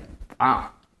 It's like, wow,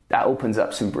 that opens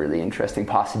up some really interesting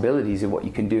possibilities of what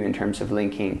you can do in terms of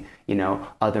linking, you know,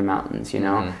 other mountains, you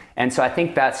know? And so I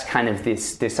think that's kind of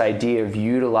this idea of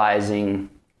utilizing,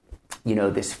 you know,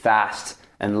 this fast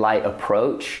and light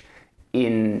approach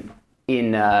in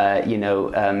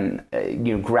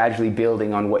gradually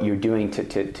building on what you're doing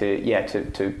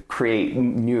to create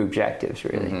new objectives,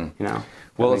 really, you know?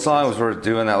 Well, as long as we're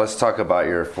doing that, let's talk about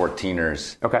your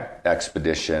 14ers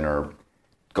expedition or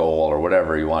goal or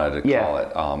whatever you wanted to call it.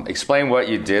 Explain what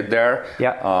you did there,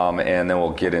 and then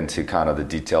we'll get into kind of the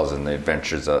details and the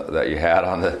adventures that you had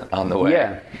on the way.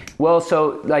 Yeah. Well,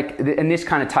 so like, and this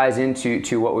kind of ties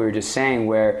into what we were just saying,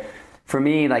 where for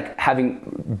me, like,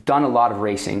 having done a lot of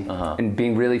racing and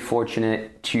being really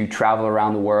fortunate to travel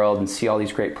around the world and see all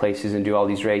these great places and do all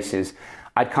these races,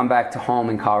 I'd come back to home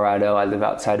in Colorado. I live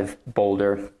outside of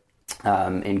Boulder,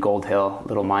 in Gold Hill, a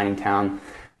little mining town.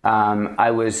 I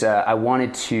always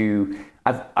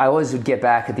would get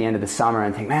back at the end of the summer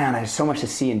and think, man, there's so much to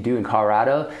see and do in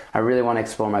Colorado. I really want to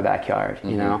explore my backyard,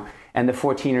 you know? And the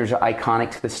 14ers are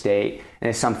iconic to the state, and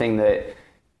it's something that,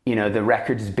 you know, the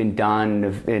record has been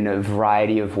done in a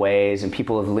variety of ways, and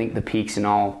people have linked the peaks in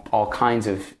all kinds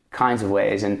of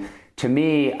ways. And to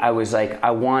me, I was like,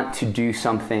 I want to do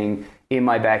something in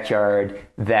my backyard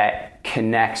that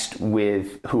connects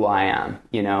with who I am,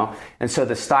 you know? And so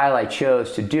the style I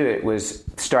chose to do it was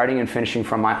starting and finishing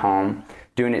from my home,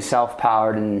 doing it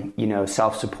self-powered and, you know,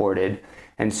 self-supported.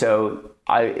 And so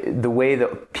the way the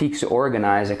peaks are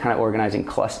organized, I kind of organize in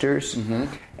clusters.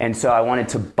 And so I wanted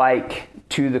to bike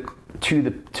to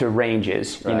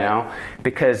ranges, you know,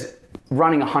 because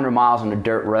running 100 miles on a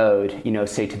dirt road, you know,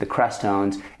 say to the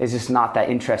Crestones, is just not that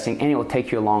interesting, and it will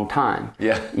take you a long time.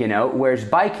 You know, whereas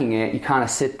biking it, you kind of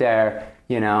sit there,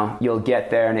 you know, you'll get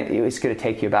there and it's going to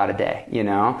take you about a day, you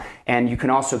know, and you can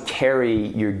also carry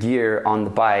your gear on the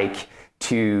bike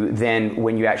to then,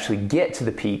 when you actually get to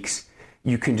the peaks,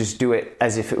 you can just do it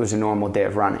as if it was a normal day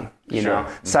of running, you know?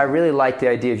 So I really like the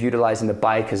idea of utilizing the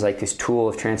bike as like this tool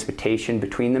of transportation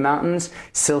between the mountains.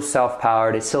 Still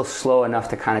self-powered, it's still slow enough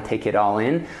to kind of take it all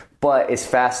in, but it's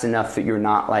fast enough that you're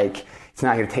not like, it's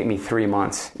not going to take me 3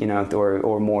 months, you know,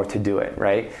 or more to do it,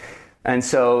 right? And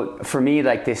so for me,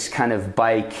 like, this kind of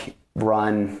bike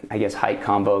run, I guess, hike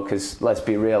combo, because let's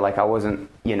be real, like, I wasn't,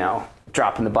 you know,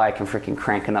 dropping the bike and freaking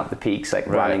cranking up the peaks, like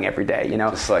running every day, you know?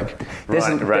 Just like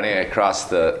running across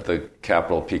the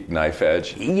Capitol Peak knife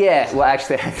edge. Yeah, well,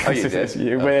 actually, you did?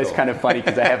 It's kind of funny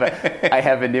because I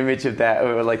have an image of that,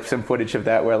 or like some footage of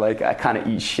that, where like I kind of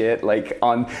eat shit, like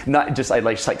on, not just, I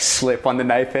like just like slip on the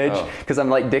knife edge because I'm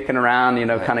like dicking around, you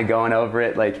know, kind of going over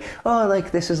it, like, oh,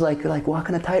 like this is like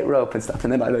walking a tightrope and stuff,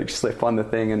 and then I like slip on the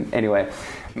thing, and anyway.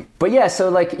 But yeah, so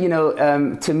like, you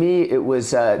know, to me it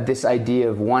was this idea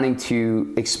of wanting to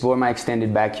explore my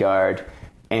extended backyard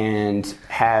and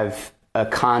have a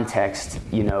context,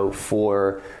 you know,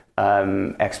 for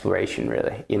exploration,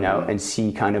 really, you know, and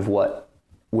see kind of what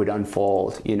would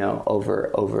unfold, you know,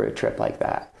 over a trip like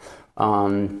that.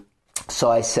 So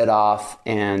I set off,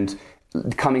 and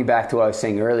coming back to what I was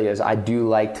saying earlier, is I do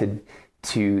like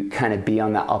to kind of be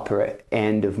on the upper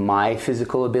end of my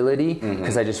physical ability,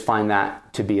 because I just find that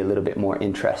to be a little bit more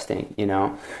interesting, you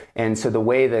know? And so the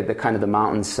way that the kind of the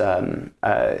mountains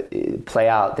play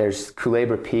out, there's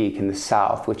Culebra Peak in the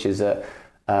south, which is you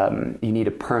need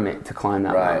a permit to climb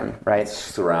that mountain, right? It's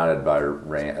surrounded by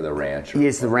the ranch.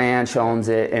 Yes, the ranch owns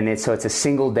it, and it's a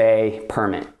single day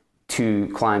permit to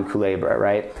climb Culebra,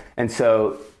 right? And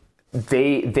so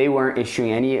they weren't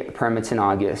issuing any permits in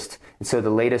August, and so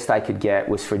the latest I could get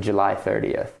was for July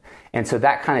 30th. And so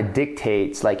that kind of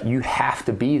dictates, like, you have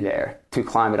to be there to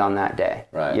climb it on that day,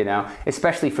 right? You know,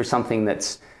 especially for something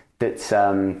that's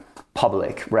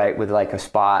public, right? With like a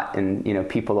spot, and, you know,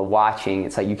 people are watching.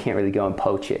 It's like you can't really go and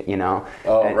poach it, you know?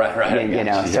 Right. You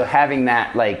know, so having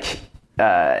that like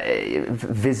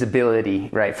visibility,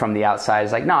 right, from the outside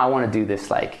is like, no, I want to do this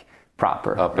like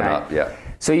proper, up and up, yeah.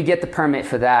 So you get the permit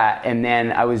for that, and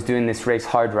then I was doing this race,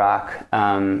 Hard Rock,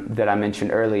 that I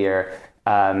mentioned earlier,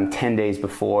 10 days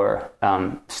before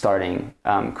starting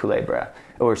Culebra,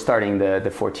 or starting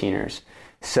the 14ers.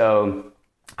 So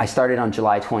I started on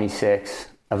July 26th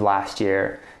of last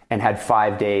year and had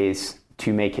 5 days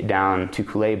to make it down to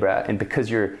Culebra. And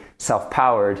because you're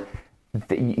self-powered,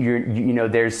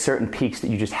 there's certain peaks that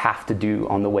you just have to do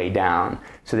on the way down.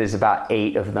 So there's about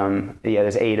 8 of them. Yeah,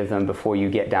 there's 8 of them before you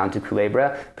get down to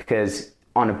Culebra, because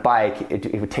on a bike,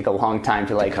 it would take a long time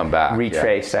to come back,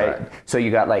 retrace, right? So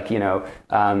you got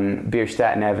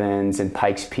Bierstadt and Evans and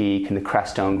Pikes Peak and the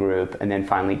Crestone group, and then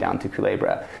finally down to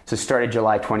Culebra. So started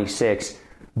July 26th,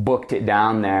 booked it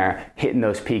down there, hitting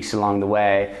those peaks along the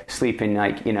way, sleeping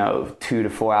 2 to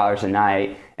 4 hours a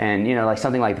night. And,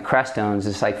 something like the Crestones,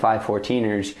 it's like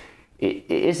 514ers. It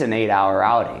is an 8-hour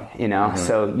outing,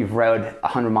 So you've rode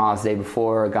 100 miles the day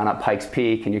before, gone up Pikes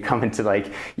Peak, and you're coming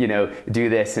to do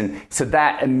this. And so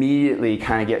that immediately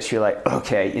kind of gets you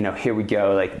okay, here we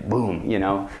go, boom,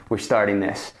 we're starting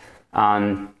this.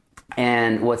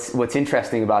 And what's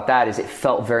interesting about that is it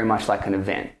felt very much like an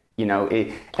event,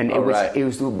 it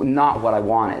was not what I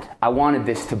wanted. I wanted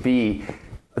this to be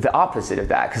the opposite of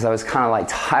that, because I was kind of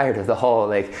tired of the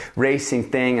whole racing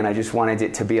thing, and I just wanted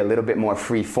it to be a little bit more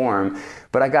free form.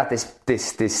 But I got this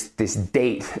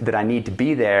date that I need to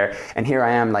be there, and here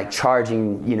I am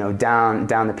charging down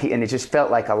the peak, and it just felt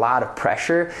like a lot of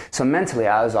pressure. So mentally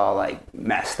I was all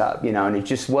messed up, and it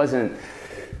just wasn't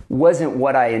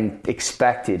what I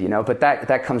expected, But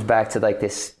that comes back to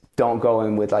this. Don't go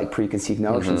in with preconceived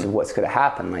notions of what's going to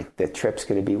happen. The trip's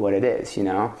going to be what it is,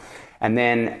 And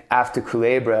then after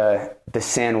Culebra, the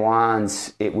San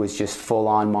Juans, it was just full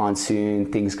on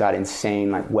monsoon. Things got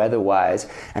insane, weather-wise.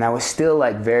 And I was still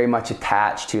very much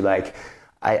attached to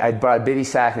I brought a bivy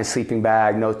sack and a sleeping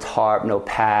bag, no tarp, no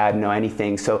pad, no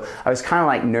anything. So I was kind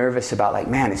of nervous about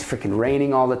man, it's freaking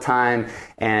raining all the time,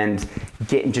 and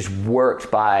getting just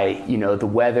worked by, the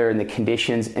weather and the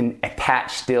conditions, and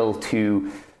attached still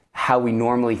to how we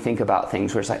normally think about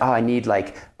things, where it's I need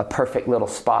a perfect little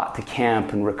spot to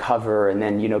camp and recover, and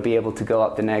then, be able to go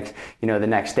up the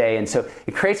next day. And so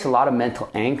it creates a lot of mental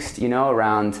angst,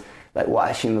 around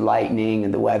watching the lightning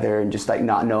and the weather, and just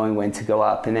not knowing when to go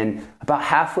up. And then about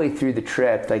halfway through the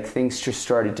trip, things just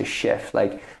started to shift.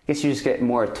 I guess you just get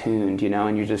more attuned,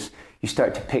 and you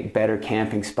start to pick better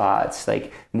camping spots,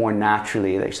 more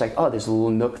naturally. It's there's a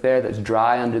little nook there that's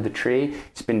dry under the tree.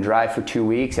 It's been dry for 2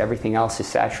 weeks. Everything else is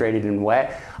saturated and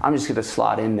wet. I'm just going to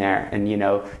slot in there and,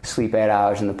 sleep 8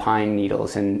 hours in the pine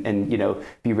needles and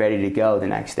be ready to go the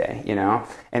next day,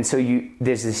 And so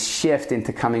there's this shift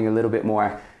into coming a little bit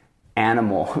more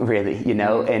animal, really,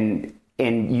 and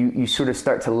you sort of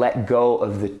start to let go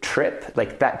of the trip.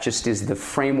 That just is the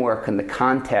framework and the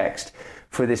context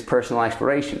for this personal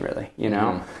exploration, really,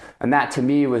 And that to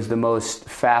me was the most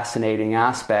fascinating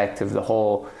aspect of the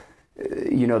whole,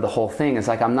 the whole thing. It's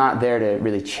I'm not there to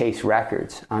really chase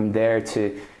records. I'm there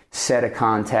to set a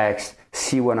context,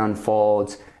 see what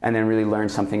unfolds, and then really learn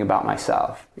something about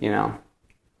myself,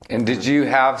 And did you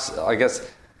have,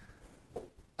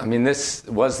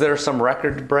 was there some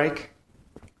record to break?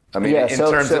 In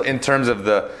terms of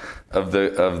the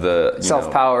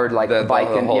self-powered bike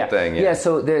the and whole thing. Yeah.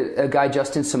 So a guy,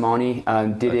 Justin Simoni,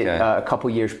 did it a couple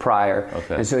years prior,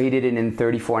 and so he did it in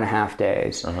 34 and a half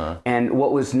days. And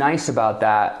what was nice about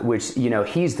that, which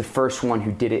he's the first one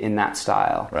who did it in that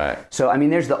style. Right. So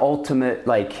there's the ultimate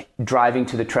driving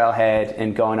to the trailhead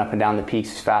and going up and down the peaks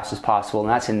as fast as possible, and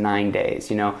that's in 9 days.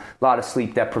 A lot of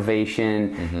sleep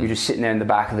deprivation. You're just sitting there in the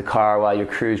back of the car while your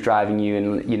crew's driving you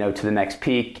and to the next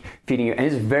peak, feeding you, and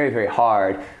it's very, very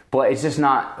hard. But it's just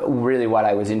not really what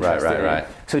I was interested in. Right.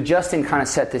 So Justin kind of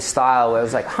set this style where I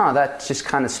was that just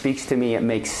kind of speaks to me. It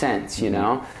makes sense,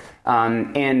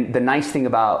 And the nice thing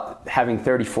about having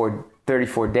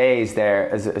 34 days there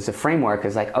as a framework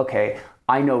is okay,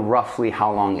 I know roughly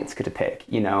how long it's going to take,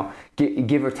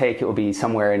 give or take, it will be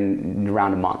somewhere in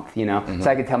around a month, So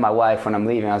I could tell my wife when I'm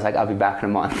leaving, I was I'll be back in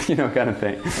a month, kind of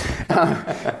thing.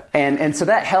 And so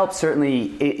that helps,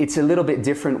 certainly. It's a little bit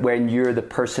different when you're the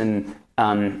person,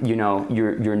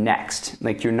 you're next.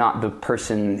 You're not the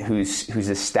person who's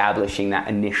establishing that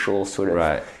initial sort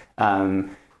of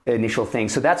initial thing.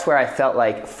 So that's where I felt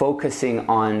focusing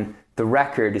on the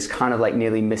record is kind of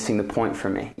nearly missing the point for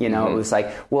me. It was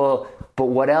well, but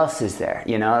what else is there?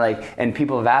 And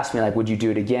people have asked me would you do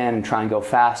it again and try and go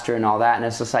faster and all that? And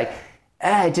it's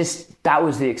just that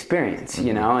was the experience,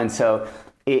 And so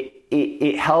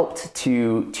it helped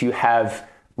to have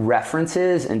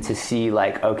references and to see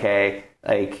okay,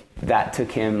 that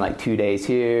took him 2 days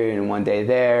here and 1 day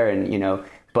there, and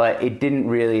but it didn't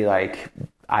really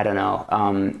I don't know,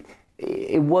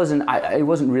 it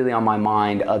wasn't really on my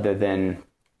mind, other than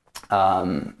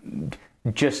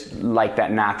just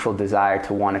that natural desire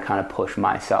to want to kind of push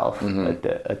myself at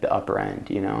the upper end,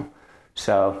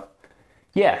 So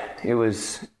yeah, it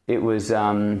was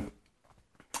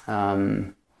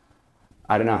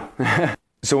I don't know.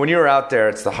 So when you were out there,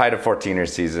 it's the height of 14er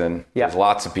season. Yeah. There's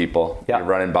lots of people. Yeah. You're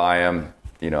running by them.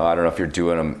 I don't know if you're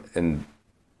doing them in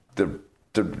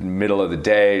the middle of the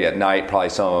day, at night. Probably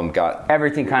some of them got...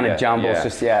 Everything kind of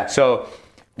jumbles. So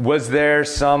was there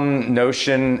some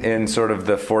notion in sort of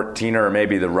the 14er or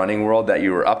maybe the running world that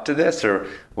you were up to this? Or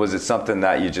was it something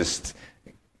that you just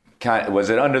was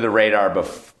it under the radar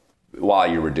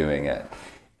while you were doing it?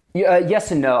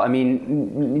 Yes and no. I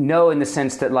mean, no in the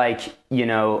sense that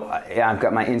I've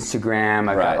got my Instagram,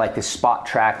 I've got like this spot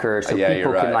tracker, so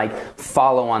people can like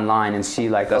follow online and see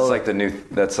like that's like the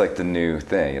new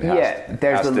thing. It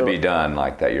has to be done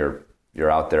like that. You're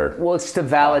out there. Well, it's to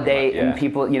validate and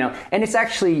people, and it's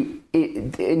actually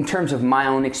in terms of my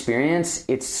own experience,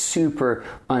 it's super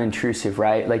unintrusive,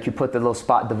 right? Like you put the little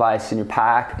spot device in your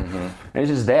pack, and it's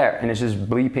just there, and it's just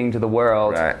bleeping to the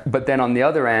world. Right. But then on the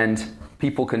other end,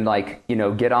 people can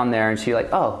get on there and see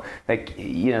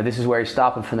this is where you're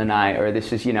stopping for the night, or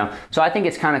this is, So I think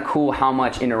it's kind of cool how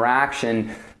much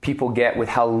interaction people get with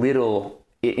how little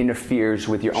it interferes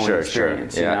with your own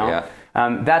experience. Sure. Yeah.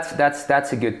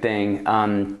 That's a good thing.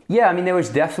 There was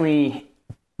definitely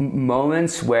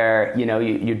moments where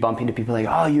you'd bump into people like,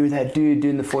 oh, you're that dude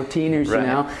doing the 14ers.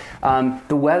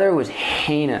 The weather was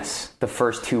heinous the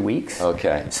first 2 weeks.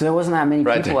 Okay, so there wasn't that many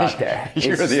people out there.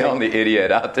 You're the only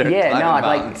idiot out there.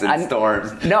 I'd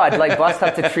storms. No, I'd bust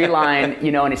up the tree line,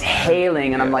 and it's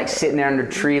hailing, and I'm sitting there under a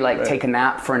tree, take a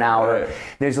nap for an hour. Right.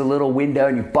 There's a little window,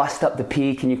 and you bust up the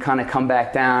peak, and you kind of come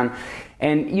back down.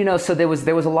 And, so there was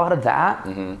a lot of that.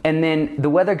 Mm-hmm. And then the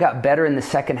weather got better in the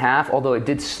second half, although it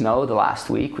did snow the last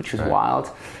week, which was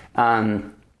wild.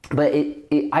 But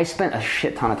I spent a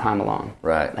shit ton of time alone.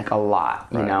 Right. A lot,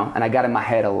 and I got in my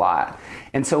head a lot.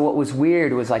 And so what was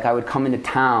weird was I would come into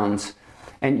towns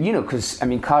and, because,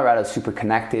 Colorado's super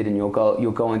connected and you'll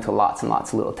go into lots and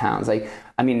lots of little towns.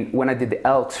 When I did the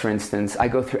Elks, for instance, I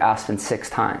go through Aspen 6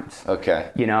 times. Okay.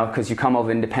 Because you come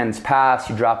over Independence Pass,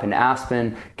 you drop into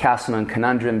Aspen, Castle and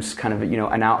Conundrum's kind of,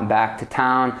 an out and back to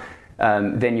town.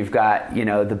 Then you've got,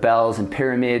 the Bells and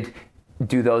Pyramid,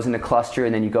 do those in a cluster,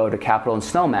 and then you go to Capitol and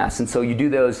Snowmass. And so you do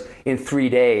those in 3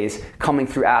 days, coming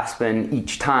through Aspen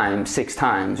each time, 6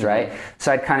 times, right?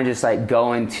 So I'd kind of just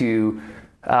go into...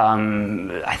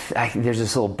 there's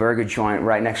this little burger joint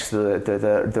right next to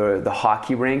the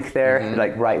hockey rink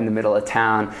there, right in the middle of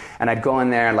town, and I'd go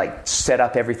in there and set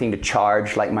up everything to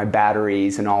charge my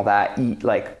batteries and all that, eat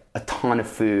a ton of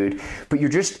food, but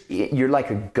you're like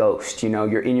a ghost,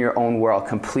 you're in your own world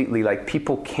completely.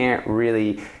 People can't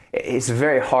really, it's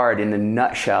very hard in a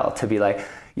nutshell to be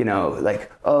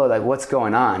what's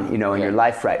going on, in your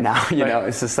life right now,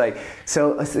 it's just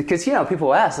so, because,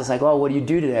 people ask, it's oh, what do you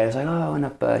do today? I was I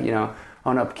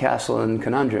went up, Castle and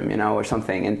Conundrum, or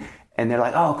something. And they're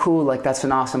oh, cool, that's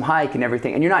an awesome hike and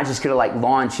everything. And you're not just going to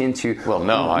launch into... Well,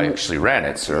 no, I actually ran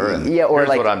it, sir. And or here's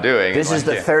what I'm doing. This is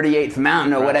the 38th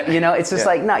mountain or whatever. It's just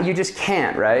no, you just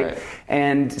can't, right?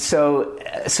 And so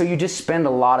you just spend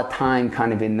a lot of time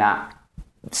kind of in that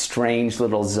strange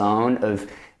little zone of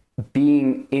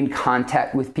being in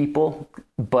contact with people,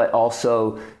 but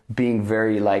also being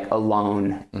very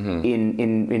alone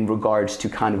in regards to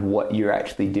kind of what you're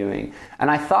actually doing. And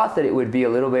I thought that it would be a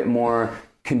little bit more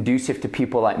conducive to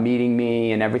people meeting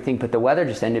me and everything, but the weather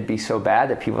just ended up being so bad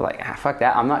that people were fuck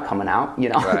that, I'm not coming out,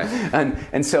 Right.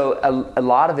 and so a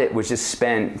lot of it was just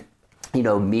spent,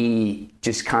 me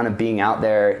just kind of being out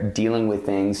there dealing with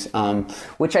things,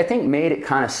 which I think made it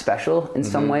kind of special in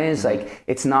some ways.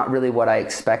 It's not really what I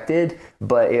expected,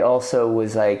 but it also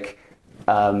was a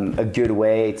good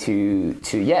way to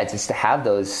just to have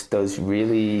those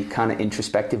really kind of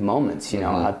introspective moments,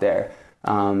 out there,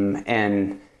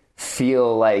 and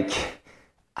feel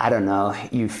I don't know,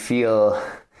 you feel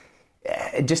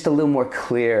just a little more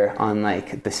clear on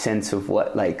the sense of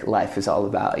what life is all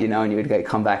about, and you would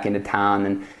come back into town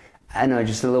and I don't know,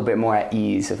 just a little bit more at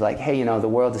ease of hey, the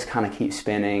world just kind of keeps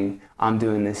spinning. I'm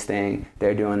doing this thing,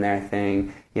 they're doing their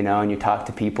thing, and you talk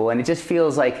to people and it just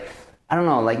feels I don't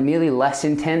know, nearly less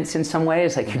intense in some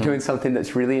ways, you're doing something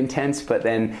that's really intense, but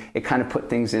then it kind of put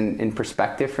things in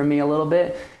perspective for me a little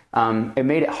bit. It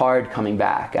made it hard coming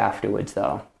back afterwards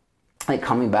though.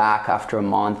 Coming back after a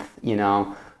month,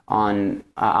 on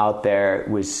out there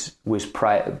was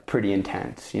pretty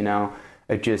intense,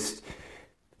 It just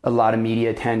a lot of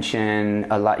media attention,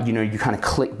 a lot, you kind of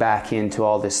click back into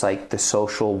all this the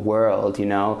social world,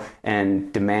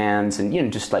 and demands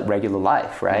and just regular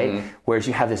life, right? Whereas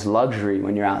you have this luxury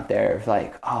when you're out there of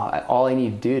oh, all I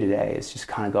need to do today is just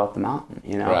kind of go up the mountain,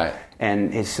 Right.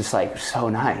 And it's just so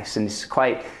nice and it's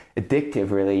quite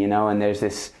addictive really, and there's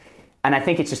this, and I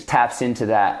think it just taps into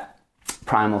that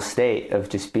primal state of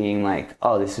just being like,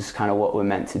 oh, this is kind of what we're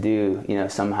meant to do. You know,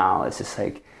 somehow it's just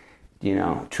like, you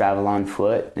know, travel on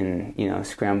foot and, you know,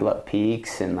 scramble up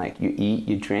peaks and like you eat,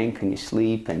 you drink, and you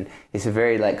sleep. And it's a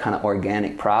very like kind of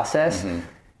organic process. Mm-hmm.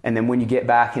 And then when you get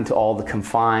back into all the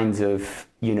confines of,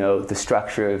 you know, the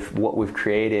structure of what we've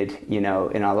created, you know,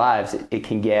 in our lives, it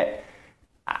can get,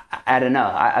 I don't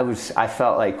know. I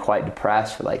felt like quite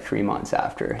depressed for like 3 months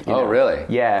after. You know? Really?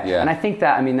 Yeah. And I think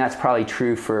that, I mean, that's probably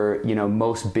true for, you know,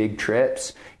 most big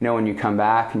trips. You know, when you come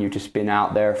back and you've just been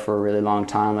out there for a really long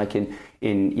time, like in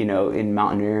you know, in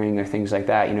mountaineering or things like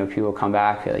that, you know, people come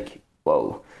back like,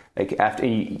 whoa, like after,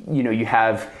 you know, you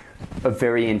have a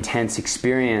very intense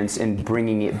experience in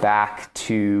bringing it back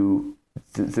to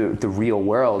the real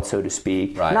world, so to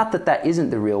speak. Right. Not that isn't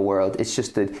the real world. It's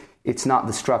just that it's not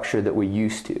the structure that we're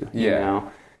used to, you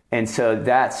know? And so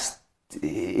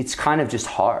it's kind of just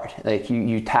hard. Like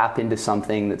you tap into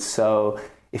something that's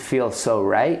it feels so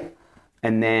right.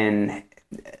 And then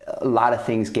a lot of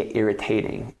things get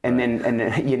irritating. And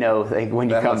then, you know, like when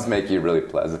that must make you really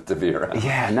pleasant to be around.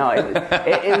 Yeah, no,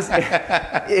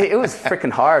 it was freaking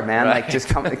hard, man. Right. Like just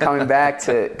coming back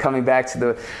to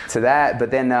that.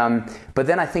 But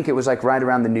then I think it was like right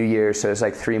around the New Year. So it was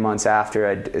like 3 months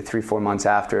after, 3-4 months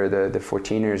after the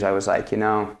 14ers, I was like, you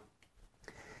know,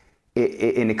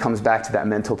 and it comes back to that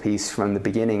mental piece from the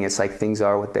beginning. It's like things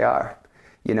are what they are,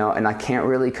 you know, and I can't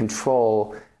really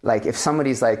control. Like if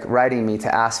somebody's like writing me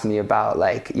to ask me about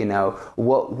like, you know,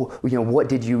 what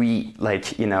did you eat?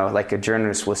 Like, you know, like a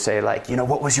journalist will say like, you know,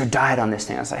 what was your diet on this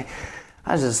thing?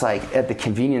 I was just like at the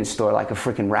convenience store like a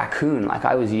freaking raccoon. Like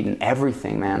I was eating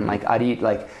everything, man. Like I'd eat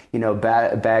like, you know,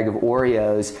 a bag of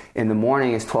Oreos in the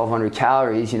morning is 1,200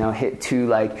 calories, you know, hit 2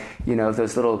 like, you know,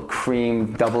 those little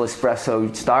cream double espresso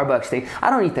Starbucks thing. I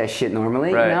don't eat that shit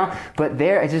normally, right. You know, but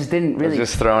there I just didn't really.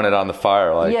 Just throwing it on the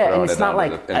fire, like and it's not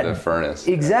like in the furnace.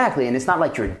 Exactly, and it's not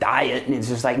like your diet, and it's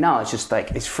just like no, it's just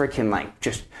like it's freaking like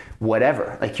just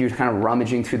whatever. Like you're kind of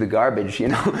rummaging through the garbage, you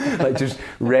know, like just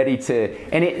ready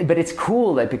to. But it's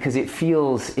cool, like because it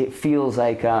feels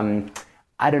like.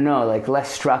 I don't know, like less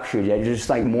structured, just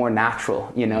like more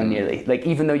natural, you know, nearly. Like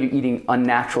even though you're eating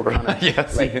unnatural kind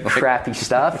of crappy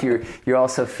stuff, you're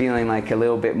also feeling like a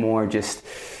little bit more just,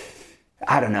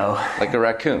 I don't know. Like a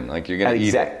raccoon, like you're going to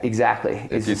eat it. Exactly.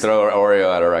 If you throw an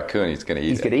Oreo at a raccoon, he's going to eat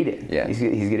it. He's going to eat it. Yeah. He's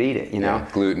going to eat it, you know. Yeah,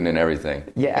 gluten and everything.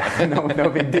 Yeah, no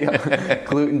big deal.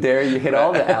 Gluten, dairy, you hit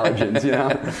all the allergens, you know.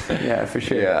 Yeah, for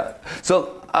sure. Yeah.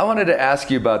 So I wanted to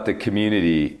ask you about the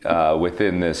community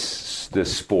within this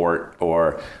sport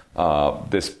or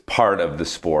this part of the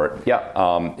sport.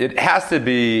 Yeah. It has to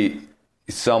be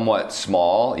somewhat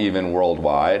small, even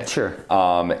worldwide. Sure.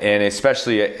 And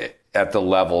especially at the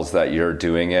levels that you're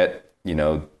doing it, you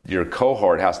know, your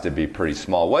cohort has to be pretty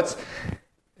small.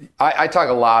 I talk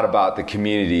a lot about the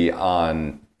community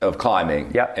of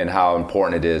climbing and how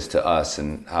important it is to us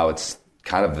and how it's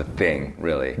kind of the thing,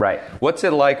 really. Right. What's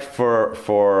it like for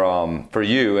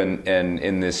you and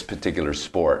in this particular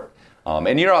sport?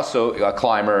 And you're also a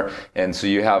climber, and so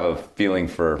you have a feeling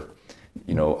for,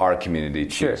 you know, our community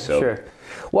too. Sure.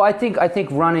 Well, I think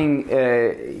running,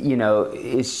 you know,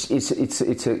 it's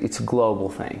a global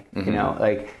thing, mm-hmm. you know,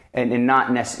 like and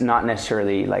not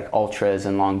necessarily like ultras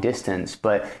and long distance,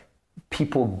 but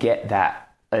people get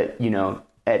that, you know,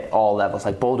 at all levels.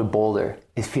 Like Boulder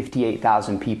is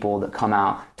 58,000 people that come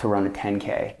out to run a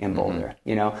 10K in Boulder. Mm-hmm.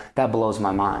 You know, that blows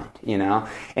my mind, you know?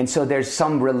 And so there's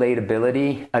some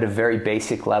relatability at a very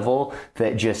basic level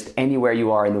that just anywhere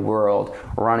you are in the world,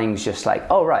 running's just like,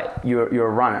 oh, right, you're a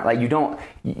runner. Like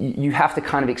you have to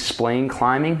kind of explain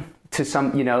climbing to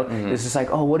some, you know, mm-hmm. It's just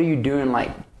like, oh, what are you doing?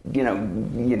 Like, you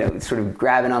know, sort of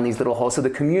grabbing on these little holes. So the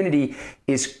community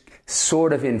is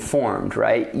sort of informed,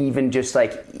 right? Even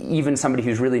somebody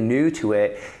who's really new to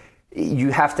it,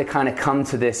 you have to kind of come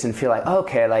to this and feel like,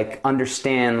 okay, like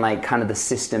understand like kind of the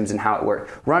systems and how it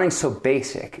works. Running's so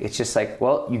basic. It's just like,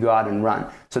 well, you go out and run.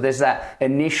 So there's that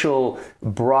initial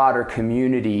broader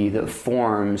community that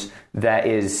forms that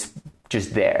is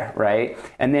just there, right?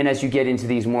 And then as you get into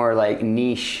these more like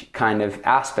niche kind of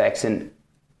aspects, and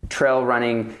trail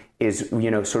running is,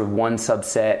 you know, sort of one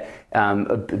subset,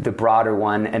 the broader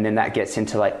one, and then that gets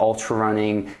into like ultra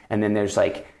running, and then there's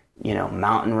like, you know,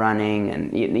 mountain running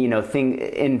and, you know,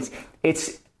 and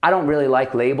it's, I don't really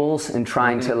like labels and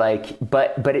trying mm-hmm. to like,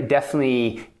 but it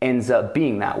definitely ends up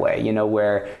being that way, you know,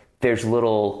 where there's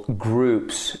little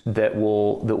groups that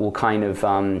will kind of,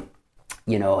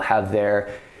 you know, have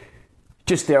their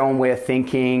own way of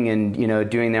thinking and, you know,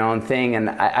 doing their own thing.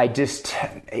 And I just,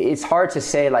 it's hard to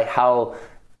say like how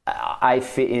I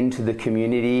fit into the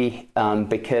community,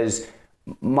 because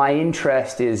my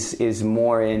interest is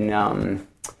more in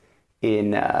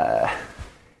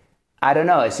I don't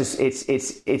know. It's just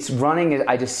it's running.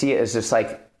 I just see it as just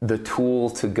like the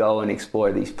tool to go and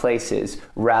explore these places,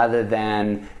 rather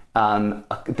than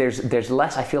there's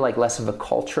less. I feel like less of a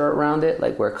culture around it,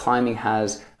 like where climbing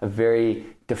has a very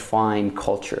defined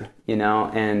culture,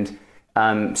 and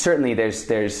certainly there's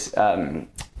the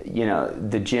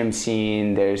gym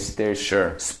scene, there's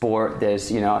sure. sport,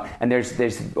 there's and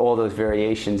there's all those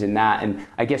variations in that. And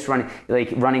I guess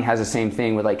running has the same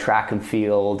thing with like track and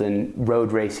field, and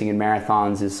road racing and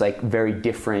marathons is like very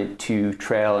different to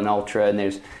trail and ultra, and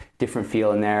there's different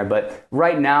feel in there. But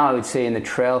right now I would say in the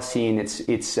trail scene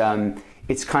it's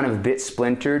kind of a bit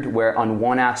splintered, where on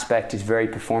one aspect is very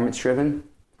performance driven,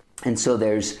 and so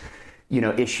there's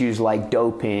issues like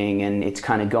doping, and it's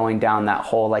kind of going down that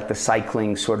whole, like the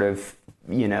cycling sort of,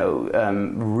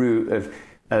 route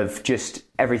of just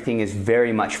everything is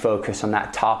very much focused on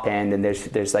that top end. And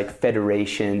there's like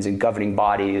federations and governing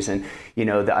bodies, and,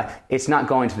 it's not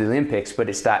going to the Olympics, but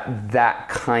it's that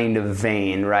kind of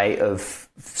vein, right, of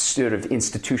sort of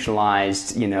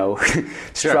institutionalized,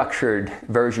 structured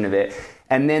version of it.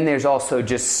 And then there's also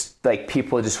just like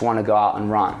people just want to go out and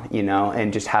run,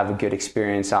 and just have a good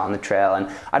experience out on the trail. And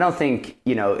I don't think,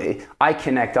 I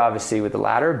connect obviously with the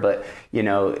latter, but,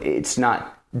 it's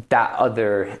not that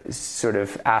other sort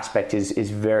of aspect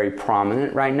is very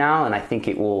prominent right now. And I think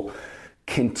it will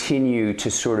continue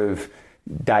to sort of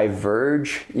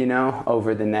diverge,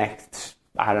 over the next,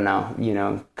 I don't know,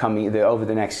 over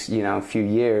the next, few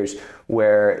years,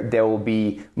 where there will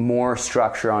be more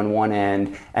structure on one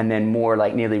end, and then more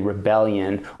like nearly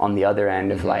rebellion on the other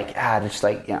end of like, just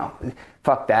like,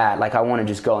 fuck that. Like, I want to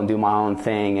just go and do my own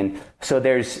thing. And so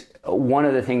there's one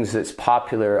of the things that's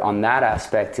popular on that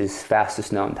aspect is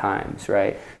fastest known times,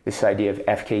 right? This idea of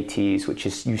FKTs, which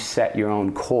is you set your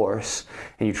own course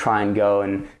and you try and go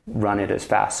and run it as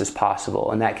fast as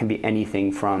possible. And that can be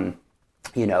anything from,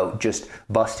 just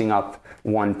busting up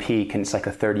one peak, and it's like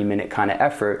a 30-minute kind of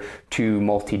effort, to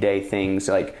multi-day things.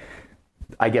 Like,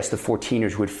 I guess the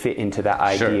 14ers would fit into that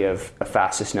idea of a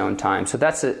fastest known time. So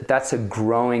that's a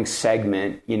growing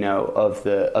segment, of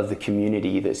the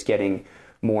community that's getting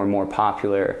more and more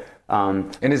popular.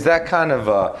 And is that kind of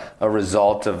a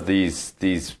result of these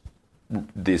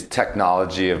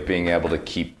technology of being able to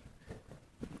keep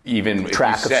even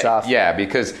track of stuff? Yeah,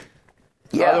 because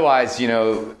otherwise,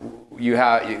 you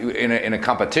have in a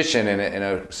competition, in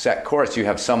a set course, you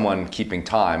have someone keeping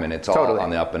time, and it's all on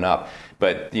the up and up.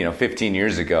 But 15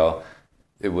 years ago,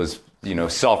 it was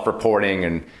self-reporting,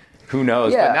 and who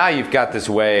knows. But now you've got this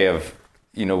way of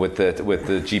with the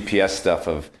GPS stuff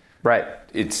of right.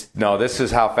 This is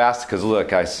how fast, because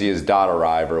look, I see his dot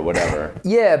arrive or whatever.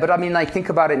 Yeah, but I mean, like, think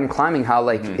about it in climbing, how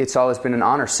like it's always been an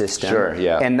honor system. Sure,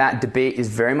 yeah. And that debate is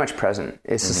very much present.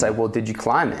 It's just like, well, did you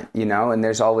climb it? And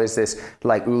there's always this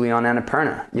like Uli on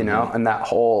Annapurna, and that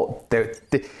whole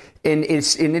and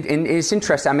it's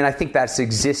interesting. I mean, I think that's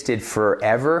existed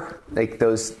forever, like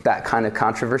that kind of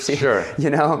controversy. Sure.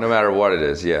 No matter what it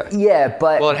is, yeah. Yeah,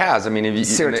 but it has. I mean, if you,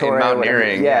 in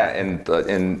mountaineering, and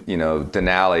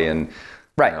Denali and.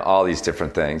 Right. All these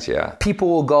different things, yeah. People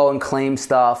will go and claim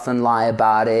stuff and lie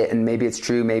about it, and maybe it's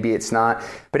true, maybe it's not.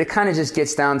 But it kind of just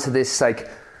gets down to this, like,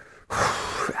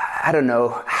 I don't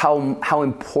know, how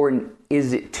important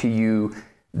is it to you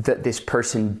that this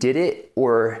person did it,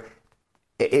 or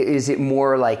is it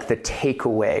more like the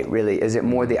takeaway, really? Is it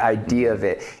more the idea of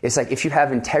it? It's like, if you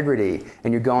have integrity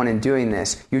and you're going and doing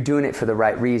this, you're doing it for the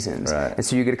right reasons. Right. And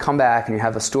so you're going to come back and you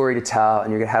have a story to tell, and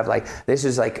you're going to have like, this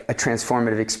is like a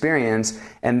transformative experience,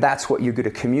 and that's what you're going to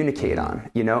communicate on,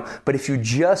 But if you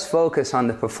just focus on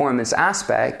the performance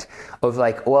aspect of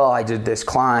like, well, I did this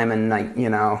climb and like,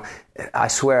 I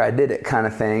swear I did it kind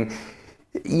of thing,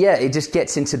 yeah, it just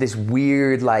gets into this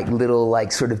weird, like, little,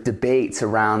 like, sort of debates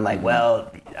around, like, well,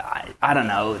 I don't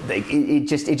know. Like, it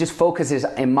just focuses,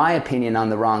 in my opinion, on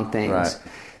the wrong things. Right.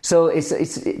 So it's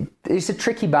a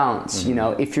tricky balance,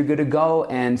 If you're going to go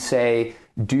and say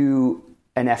do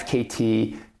an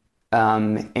FKT,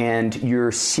 and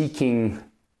you're seeking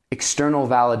external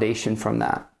validation from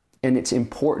that, and it's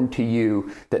important to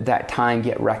you that time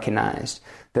get recognized,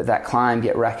 that climb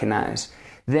get recognized,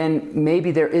 then maybe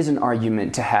there is an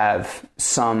argument to have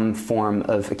some form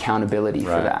of accountability for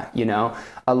that.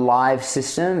 A live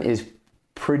system is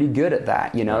pretty good at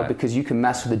that, because you can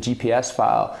mess with a GPS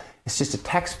file it's just a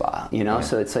text file, you know?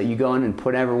 So it's like you go in and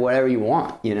put whatever you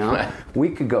want, you know? Right. We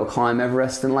could go climb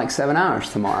Everest in like 7 hours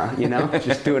tomorrow, you know?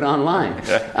 Just do it online.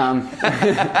 I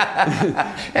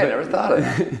never thought of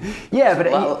that. Yeah, but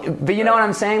you know what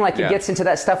I'm saying? Like it gets into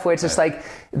that stuff where it's just like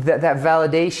that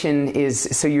validation is,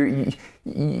 so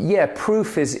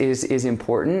proof is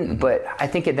important, but I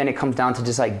think then it comes down to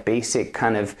just like basic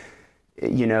kind of,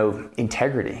 you know,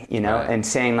 integrity, you know, and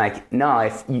saying like, no,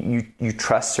 if you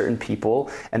trust certain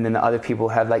people, and then the other people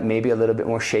have like maybe a little bit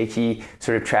more shaky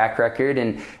sort of track record,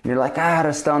 and you're like, I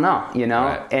just don't know, you know?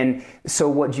 Right. And so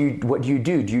what do you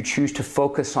do? Do you choose to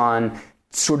focus on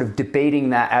sort of debating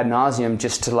that ad nauseum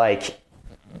just to like,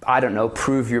 I don't know,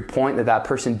 prove your point that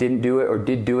person didn't do it or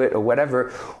did do it or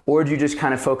whatever? Or do you just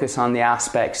kind of focus on the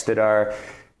aspects that are,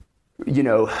 you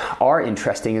know, are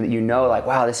interesting and that, you know, like,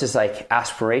 wow, this is like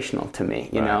aspirational to me,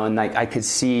 you know? And like, I could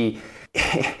see,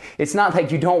 it's not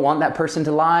like you don't want that person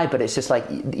to lie, but it's just like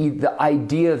the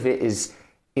idea of it is,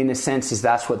 in a sense, is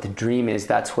that's what the dream is.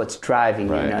 That's what's driving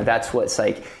you, you know? That's what's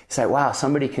like, it's like, wow,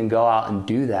 somebody can go out and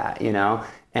do that, you know?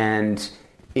 And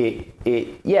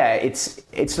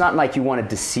it's not like you want to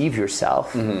deceive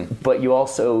yourself, but you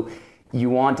also, you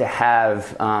want to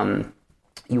have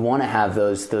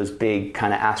those big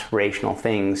kind of aspirational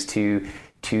things to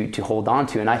hold on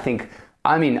to. And I think,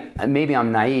 I mean, maybe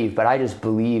I'm naive, but I just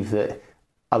believe that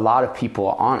a lot of people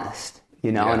are honest,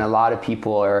 you know, and a lot of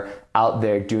people are out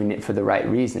there doing it for the right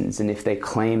reasons. And if they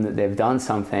claim that they've done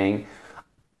something,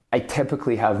 I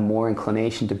typically have more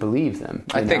inclination to believe them.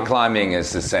 I think climbing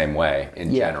is the same way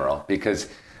in general, because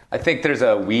I think there's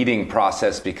a weeding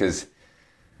process, because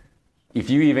if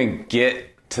you even get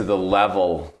to the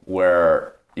level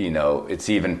where, you know, it's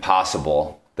even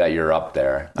possible that you're up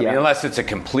there. I mean, unless it's a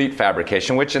complete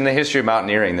fabrication, which in the history of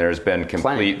mountaineering, there's been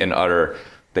complete and utter,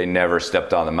 they never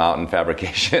stepped on the mountain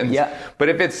fabrications. Yeah. But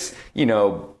if it's, you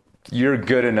know, you're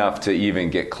good enough to even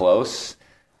get close.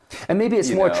 And maybe it's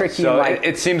more tricky. So like,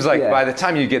 it seems like by the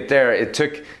time you get there, it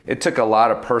took a lot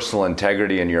of personal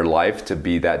integrity in your life to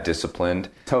be that disciplined.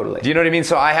 Totally. Do you know what I mean?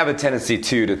 So I have a tendency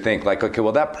too to think like, okay,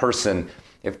 well, that person,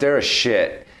 if they're a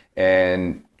shit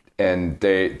and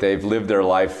they've lived their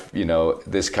life, you know,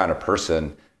 this kind of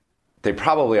person, they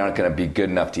probably aren't going to be good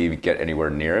enough to even get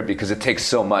anywhere near it, because it takes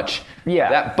so much.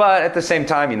 Yeah. But at the same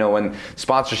time, you know, when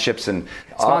sponsorships and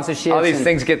all these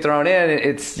things get thrown in,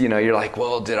 it's, you know, you're like,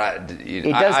 well, I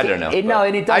don't know.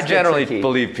 I generally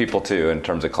believe people too in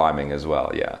terms of climbing as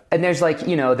well. Yeah. And there's like,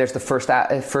 you know, there's the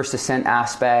first ascent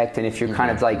aspect, and if you're kind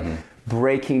of like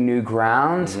breaking new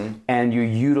ground and you're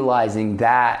utilizing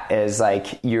that as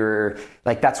like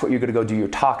that's what you're going to go do your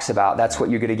talks about. That's what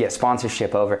you're going to get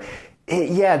sponsorship over.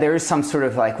 There is some sort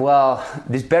of like, well,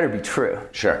 this better be true.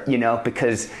 Sure. You know,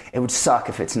 because it would suck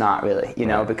if it's not really, you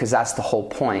know, because that's the whole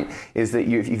point, is that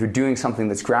if you're doing something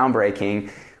that's groundbreaking,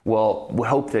 well, we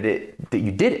hope that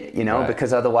you did it, you know,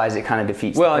 because otherwise it kind of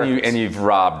defeats the purpose. And you've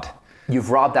robbed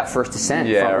that first ascent,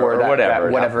 or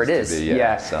whatever it is.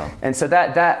 So. And so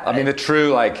that I mean,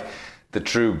 the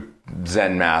true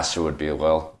Zen master would be,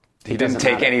 well, he didn't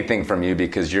take anything from you,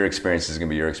 because your experience is going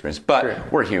to be your experience.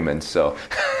 But we're humans, so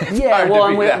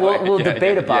we'll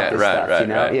debate about this stuff, you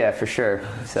know? Right. Yeah, for sure.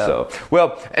 So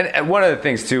well, and one of the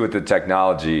things too with the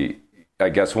technology, I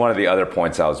guess one of the other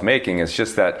points I was making is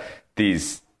just that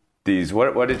these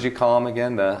what did you call them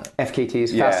again? The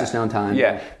FKTs, fastest known time.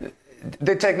 Yeah.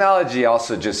 The technology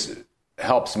also just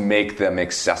helps make them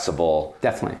accessible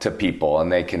to people,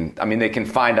 and they can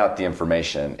find out the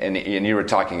information. And you were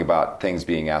talking about things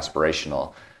being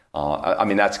aspirational. I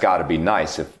mean, that's got to be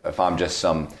nice. If I'm just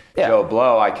some Joe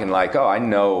Blow, I can I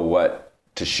know what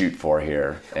to shoot for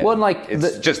here. And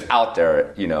it's just out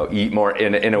there, you know, eat more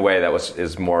in a way that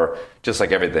is more, just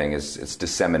like everything it's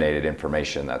disseminated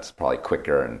information that's probably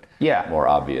quicker and more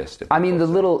obvious. I mean,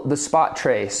 the spot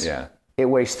trace. Yeah. It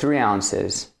weighs 3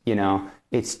 ounces, you know,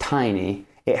 it's tiny.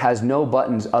 It has no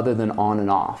buttons other than on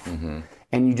and off.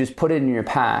 And you just put it in your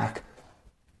pack,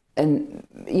 and,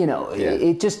 you know,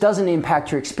 it just doesn't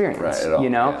impact your experience, you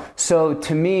know? Yeah. So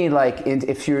to me, like,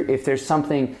 if there's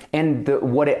something, and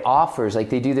what it offers, like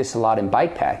they do this a lot in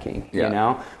bike packing, you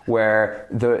know, where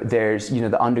there's, you know,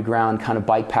 the underground kind of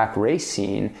bike pack race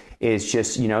scene is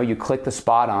just, you know, you click the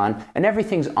spot on and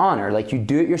everything's honor. Like you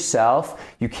do it yourself.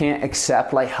 You can't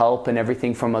accept like help and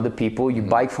everything from other people. You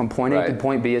bike from point A to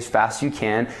point B as fast as you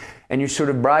can. And you sort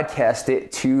of broadcast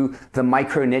it to the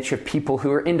micro niche of people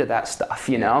who are into that stuff,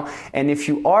 you know? And if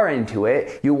you are into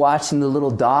it, you're watching the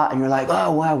little dot and you're like,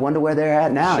 oh, wow, I wonder where they're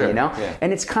at now, you know? Yeah.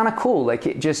 And it's kind of cool. Like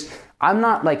I'm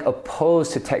not like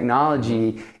opposed to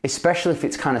technology, especially if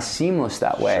it's kind of seamless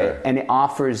that way. And it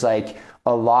offers like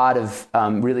a lot of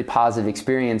really positive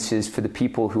experiences for the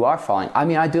people who are following. I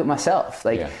mean, I do it myself.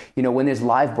 Like, you know, when there's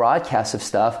live broadcasts of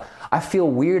stuff, I feel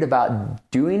weird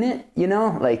about doing it, you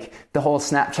know, like the whole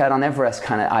Snapchat on Everest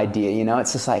kind of idea, you know,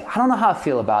 it's just like, I don't know how I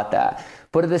feel about that.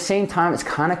 But at the same time, it's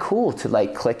kind of cool to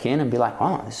like click in and be like,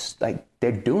 oh, this, like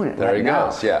they're doing it there right now.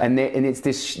 Goes, yeah. And it's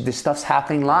this stuff's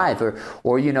happening live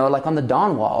or, you know, like on the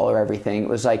Dawn Wall or everything. It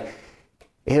was like,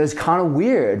 it was kind of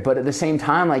weird, but at the same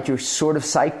time, like you're sort of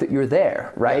psyched that you're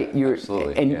there, right? Yeah,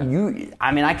 absolutely. And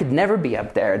I mean, I could never be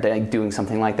up there doing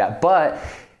something like that, but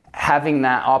having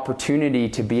that opportunity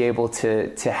to be able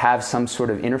to have some sort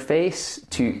of interface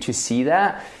to see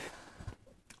that,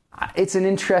 it's an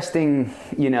interesting,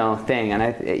 you know, thing.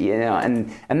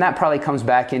 And and that probably comes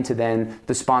back into then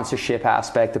the sponsorship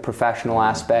aspect, the professional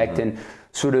aspect, and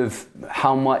sort of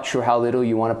how much or how little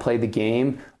you want to play the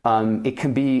game. It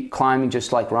can be climbing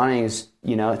just like running is,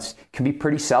 you know, it can be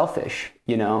pretty selfish,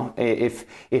 you know, if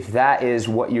that is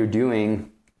what you're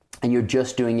doing and you're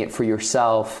just doing it for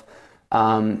yourself,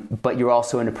 but you're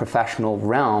also in a professional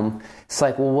realm, it's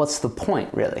like, well, what's the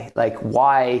point really? Like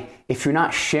why, if you're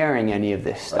not sharing any of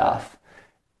this stuff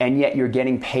and yet you're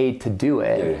getting paid to do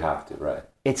it. Yeah, you have to, right.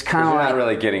 It's kind of like... You're not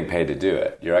really getting paid to do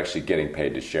it. You're actually getting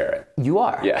paid to share it. You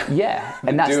are. Yeah.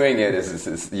 And that's... doing it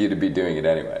is you to be doing it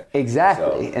anyway.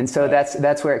 Exactly. So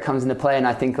that's where it comes into play. And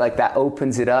I think like that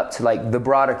opens it up to like the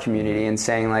broader community and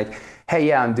saying like, hey,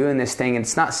 yeah, I'm doing this thing. And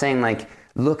it's not saying like,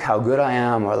 look how good I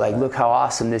am or like, look how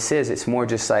awesome this is. It's more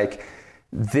just like,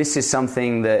 this is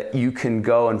something that you can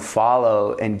go and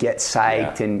follow and get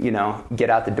psyched and, you know, get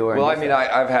out the door. Well, I mean,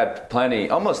 I've had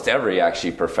almost every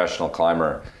actually professional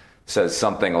climber says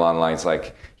something along the lines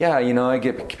like, yeah, you know, I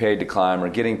get paid to climb, or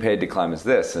getting paid to climb is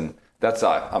this. And that's,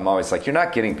 I'm always like, you're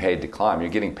not getting paid to climb, you're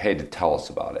getting paid to tell us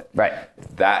about it. Right.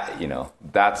 That, you know,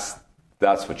 that's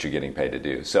what you're getting paid to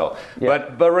do. So,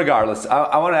 but regardless,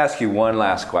 I want to ask you one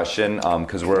last question,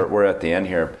 because we're at the end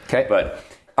here. Okay. But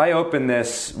I opened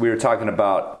this, we were talking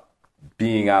about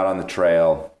being out on the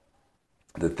trail,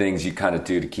 the things you kind of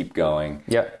do to keep going.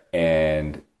 Yeah.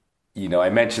 And, you know, I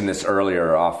mentioned this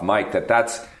earlier off mic,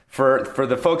 that's for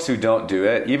the folks who don't do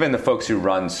it, even the folks who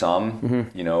run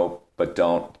some, you know, but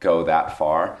don't go that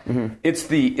far. It's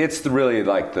really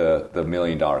like the $1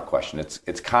 million question.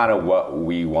 It's kind of what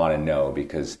we want to know,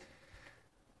 because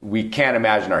we can't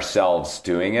imagine ourselves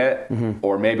doing it,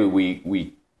 or maybe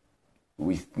we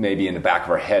maybe in the back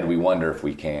of our head we wonder if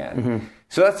we can.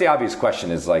 So that's the obvious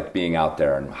question, is like being out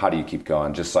there and how do you keep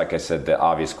going? Just like I said, the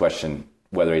obvious question,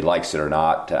 whether he likes it or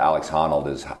not, to Alex Honnold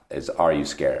is are you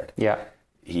scared? Yeah.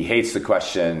 He hates the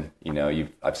question. You know,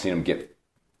 I've seen him get,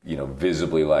 you know,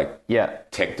 visibly like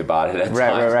ticked about it at times.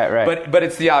 Right. But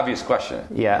it's the obvious question.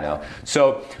 Yeah. You know?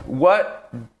 So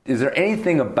is there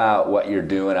anything about what you're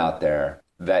doing out there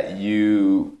that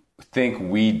you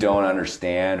think we don't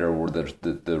understand, or were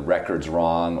the record's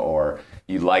wrong, or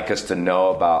you'd like us to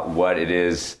know about what it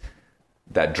is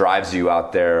that drives you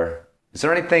out there? Is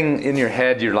there anything in your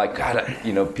head you're like, God,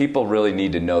 you know, people really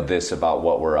need to know this about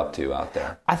what we're up to out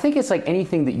there? I think it's like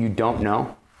anything that you don't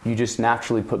know, you just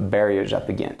naturally put barriers up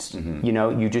against. You know,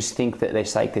 you just think that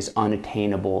it's like this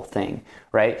unattainable thing,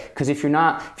 right? Because if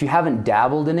you haven't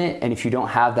dabbled in it, and if you don't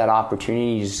have that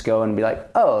opportunity, you just go and be like,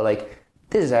 oh, like,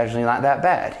 this is actually not that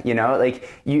bad, you know? Like,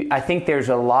 I think there's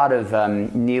a lot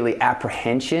of nearly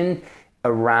apprehension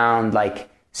around like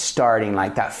starting,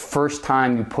 like that first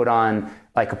time you put on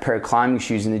like a pair of climbing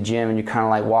shoes in the gym and you're kind of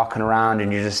like walking around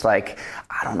and you're just like,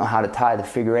 I don't know how to tie the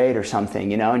figure eight or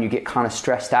something, you know, and you get kind of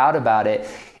stressed out about it.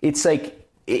 It's like,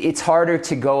 it's harder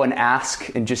to go and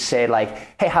ask and just say like,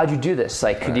 hey, how'd you do this?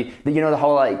 Like, could you know, the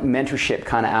whole like mentorship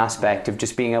kind of aspect of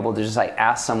just being able to just like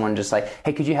ask someone just like,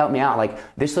 hey, could you help me out? Like,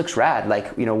 this looks rad.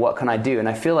 Like, you know, what can I do? And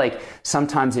I feel like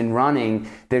sometimes in running,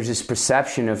 there's this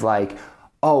perception of like,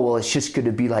 oh, well, it's just going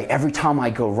to be like every time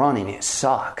I go running, it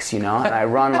sucks, you know? And I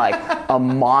run like a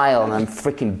mile and I'm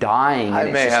freaking dying. I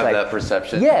and may have like, that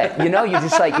perception. Yeah, you know, you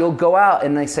just like, you'll go out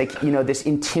and it's like, you know, this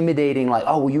intimidating like,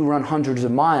 oh, well, you run hundreds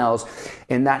of miles.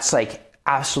 And that's like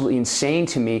absolutely insane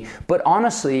to me. But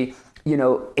honestly, you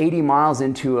know, 80 miles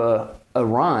into a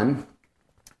run,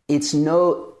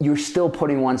 you're still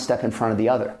putting one step in front of the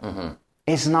other.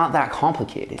 It's not that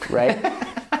complicated, right?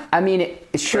 I mean,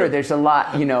 sure, there's a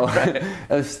lot, you know,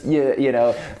 of, you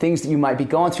know, things that you might be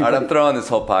going through. All right, I'm throwing this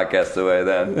whole podcast away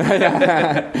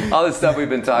then. All this stuff we've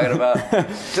been talking about,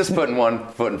 just putting one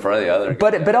foot in front of the other.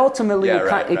 But ultimately,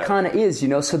 it kind of is, you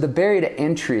know, so the barrier to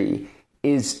entry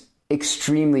is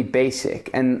extremely basic.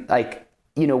 And like,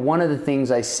 you know, one of the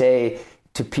things I say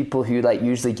to people who like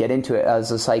usually get into it is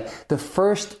it's like, the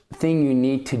first thing you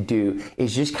need to do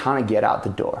is just kind of get out the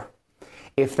door.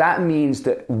 If that means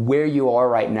that where you are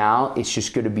right now, it's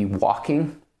just going to be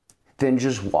walking, then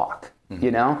just walk,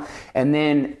 you know? And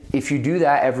then if you do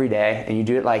that every day and you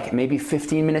do it like maybe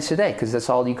 15 minutes a day, because that's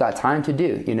all you got time to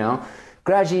do, you know?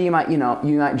 Gradually you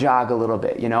might jog a little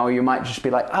bit, you know, or you might just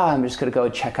be like, oh, I'm just going to go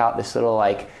check out this little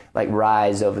like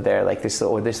rise over there, like this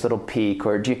little peak,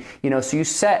 or you know, so you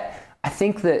set, I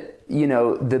think that, you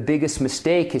know, the biggest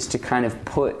mistake is to kind of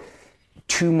put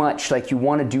too much, like you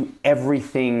want to do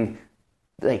everything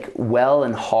like well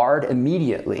and hard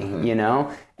immediately, you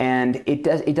know, and it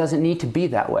doesn't need to be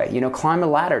that way. You know, climb a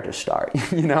ladder to start,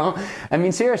 you know, I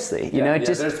mean, seriously, you know,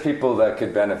 there's people that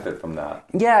could benefit from that.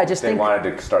 Yeah, I just think they wanted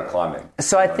to start climbing.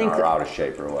 So I think are out of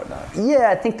shape or whatnot. Yeah,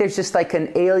 I think there's just like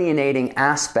an alienating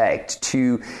aspect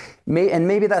to. And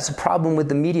maybe that's a problem with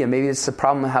the media. Maybe it's a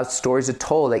problem with how stories are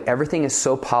told. Like everything is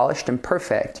so polished and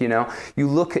perfect, you know. You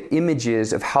look at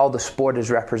images of how the sport is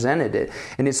represented,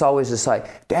 and it's always just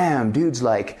like, damn, dude's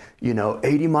like, you know,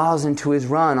 80 miles into his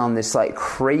run on this like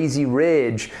crazy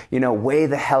ridge, you know, way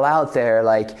the hell out there,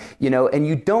 like, you know, and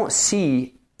you don't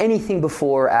see anything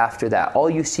before or after that. All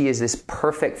you see is this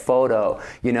perfect photo,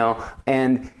 you know,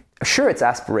 and sure, it's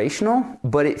aspirational,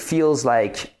 but it feels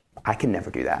like, I can never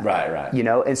do that. Right. You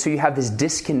know, and so you have this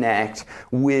disconnect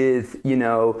with, you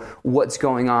know, what's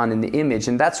going on in the image.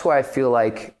 And that's why I feel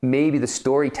like maybe the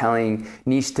storytelling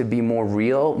needs to be more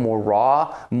real, more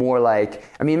raw, more like,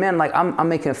 I mean, man, like I'm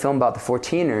making a film about the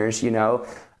 14ers, you know.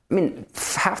 I mean,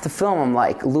 half the film I'm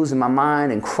like losing my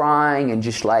mind and crying and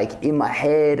just like in my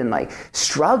head and like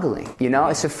struggling, you know.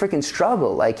 It's a freaking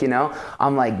struggle. Like, you know,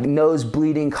 I'm like nose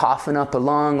bleeding, coughing up a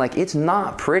lung. Like it's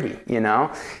not pretty, you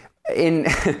know. And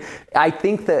I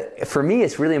think that for me,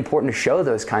 it's really important to show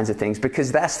those kinds of things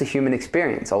because that's the human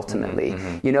experience ultimately,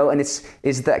 you know, and it's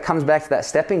that comes back to that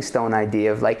stepping stone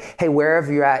idea of like, hey,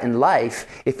 wherever you're at in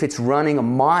life, if it's running a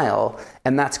mile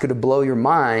and that's going to blow your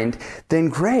mind, then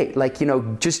great. Like, you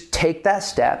know, just take that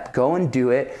step, go and do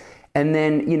it. And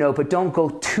then, you know, but don't go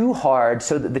too hard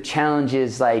so that the challenge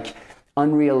is like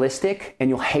unrealistic and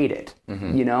you'll hate it.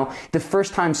 You know, the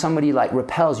first time somebody like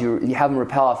repels you have them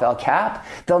repel off El Cap,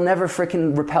 they'll never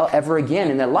freaking repel ever again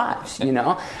in their lives. You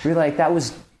know, you're like, that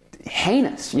was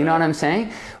heinous. You know what I'm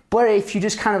saying? But if you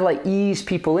just kind of like ease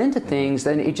people into things,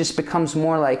 then it just becomes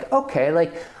more like, okay,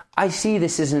 like I see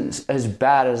this isn't as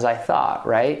bad as I thought,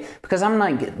 right? Because I'm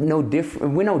not no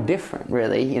different. We're no different,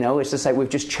 really. You know, it's just like we've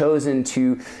just chosen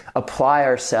to apply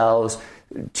ourselves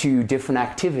to different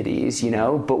activities, you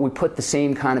know, but we put the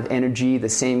same kind of energy, the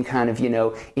same kind of, you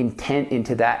know, intent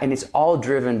into that. And it's all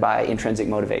driven by intrinsic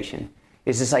motivation.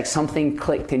 It's just like something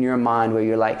clicked in your mind where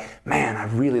you're like, man,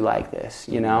 I really like this,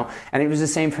 you know? And it was the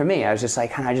same for me. I was just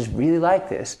like, I just really like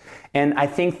this. And I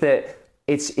think that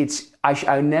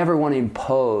I never want to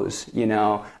impose, you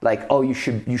know, like, oh, you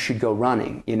should go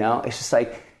running, you know? It's just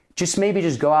like, maybe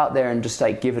go out there and just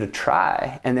like give it a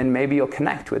try, and then maybe you'll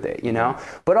connect with it, you know?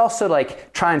 But also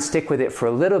like try and stick with it for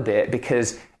a little bit,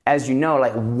 because as you know,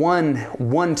 like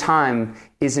one time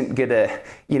isn't gonna,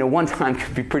 you know, one time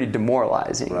can be pretty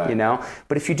demoralizing, right. You know?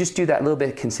 But if you just do that little bit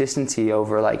of consistency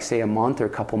over like say a month or a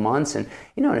couple months, and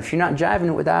you know, and if you're not jiving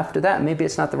it with after that, maybe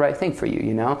it's not the right thing for you,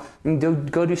 you know? And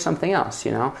go do something else,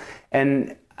 you know?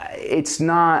 And it's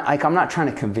not like I'm not trying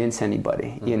to convince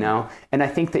anybody, you know? And I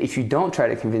think that if you don't try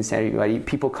to convince anybody,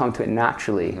 people come to it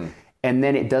naturally, and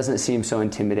then it doesn't seem so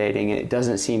intimidating, and it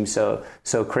doesn't seem so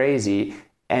crazy,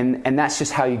 and that's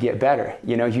just how you get better,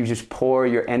 you know? You just pour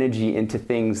your energy into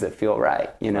things that feel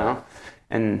right, you know?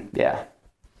 And yeah.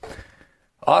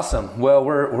 Awesome. Well,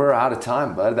 we're out of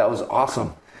time, bud. That was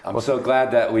awesome. I'm so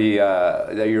glad that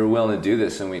that you were willing to do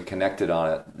this and we connected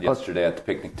on it yesterday at the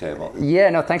picnic table. Yeah,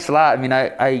 no, thanks a lot. I mean,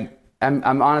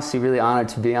 I'm honestly really honored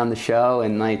to be on the show,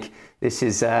 and like this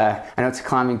is I know it's a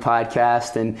climbing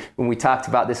podcast, and when we talked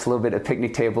about this a little bit at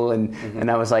picnic table, and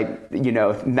I was like, you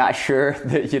know, not sure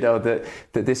that, you know, that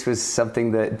this was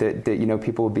something that you know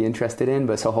people would be interested in,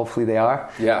 but so hopefully they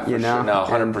are. Yeah, for sure. No,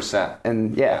 100%.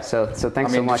 And yeah, so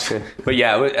thanks so much. But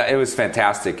yeah, it was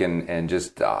fantastic, and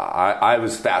just I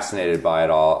was fascinated by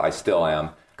it all. I still am.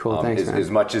 Cool. Thanks, man.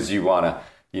 As much as you want to,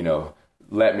 you know,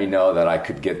 let me know that I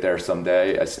could get there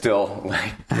someday, I still,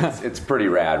 like, it's pretty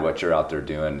rad what you're out there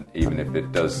doing, even if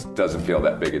it doesn't feel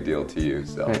that big a deal to you.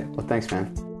 So, right. Well, thanks,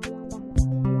 man.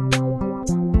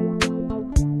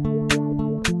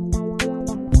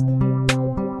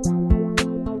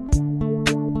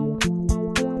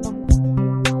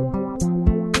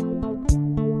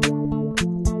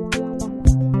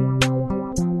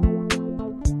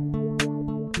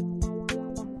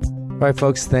 All right,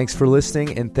 folks, thanks for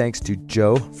listening, and thanks to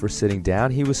Joe for sitting down.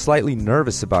 He was slightly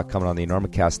nervous about coming on the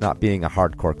Enormocast, not being a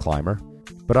hardcore climber,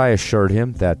 But I assured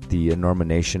him that the Norma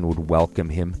Nation would welcome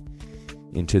him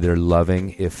into their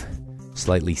loving, if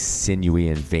slightly sinewy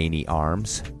and veiny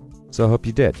arms. So I hope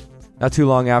you did. Not too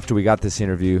long after we got this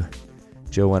interview,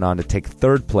 Joe went on to take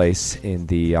third place in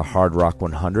the Hard Rock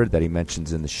 100 that he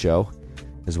mentions in the show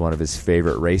as one of his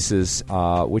favorite races,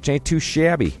 which ain't too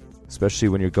shabby, especially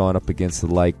when you're going up against the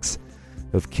likes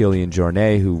of Kilian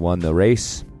Jornet, who won the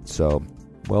race. So,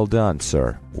 well done,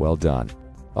 sir. Well done.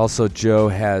 Also, Joe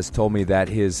has told me that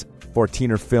his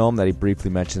 14er film that he briefly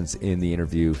mentions in the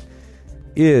interview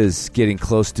is getting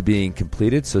close to being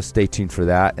completed, so stay tuned for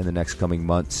that in the next coming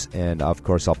months. And, of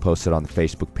course, I'll post it on the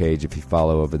Facebook page if you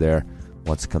follow over there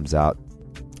once it comes out.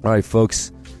 All right,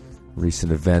 folks,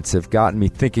 recent events have gotten me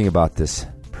thinking about this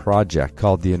project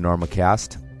called the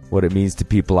Enormocast, what it means to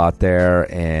people out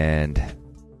there, and,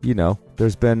 you know,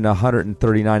 there's been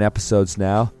 139 episodes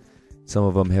now. Some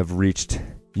of them have reached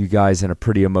you guys in a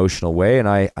pretty emotional way, and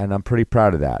I'm pretty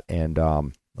proud of that. And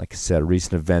like I said,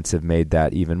 recent events have made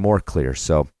that even more clear.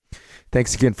 So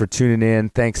thanks again for tuning in.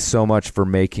 Thanks so much for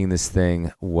making this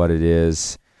thing what it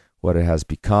is, what it has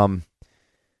become,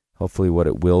 hopefully what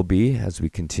it will be as we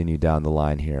continue down the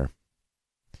line here.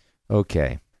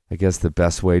 Okay, I guess the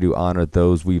best way to honor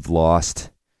those we've lost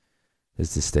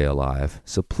is to stay alive.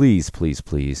 So please, please,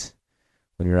 please,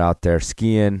 when you're out there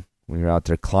skiing, when you're out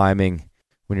there climbing,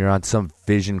 when you're on some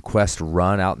vision quest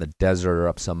run out in the desert or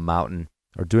up some mountain,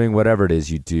 or doing whatever it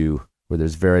is you do where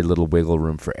there's very little wiggle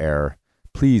room for error,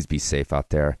 please be safe out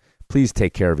there. Please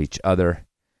take care of each other.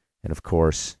 And of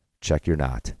course, check your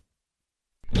knot.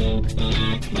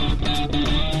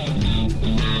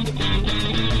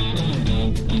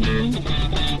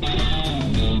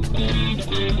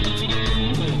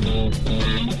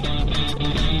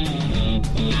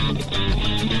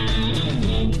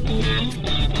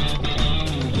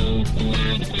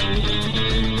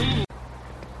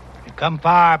 Come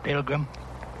far, Pilgrim.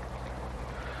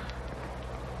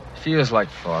 Feels like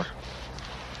far.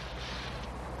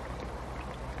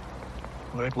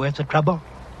 Were it worth the trouble?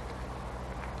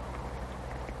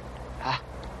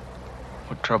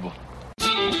 What trouble?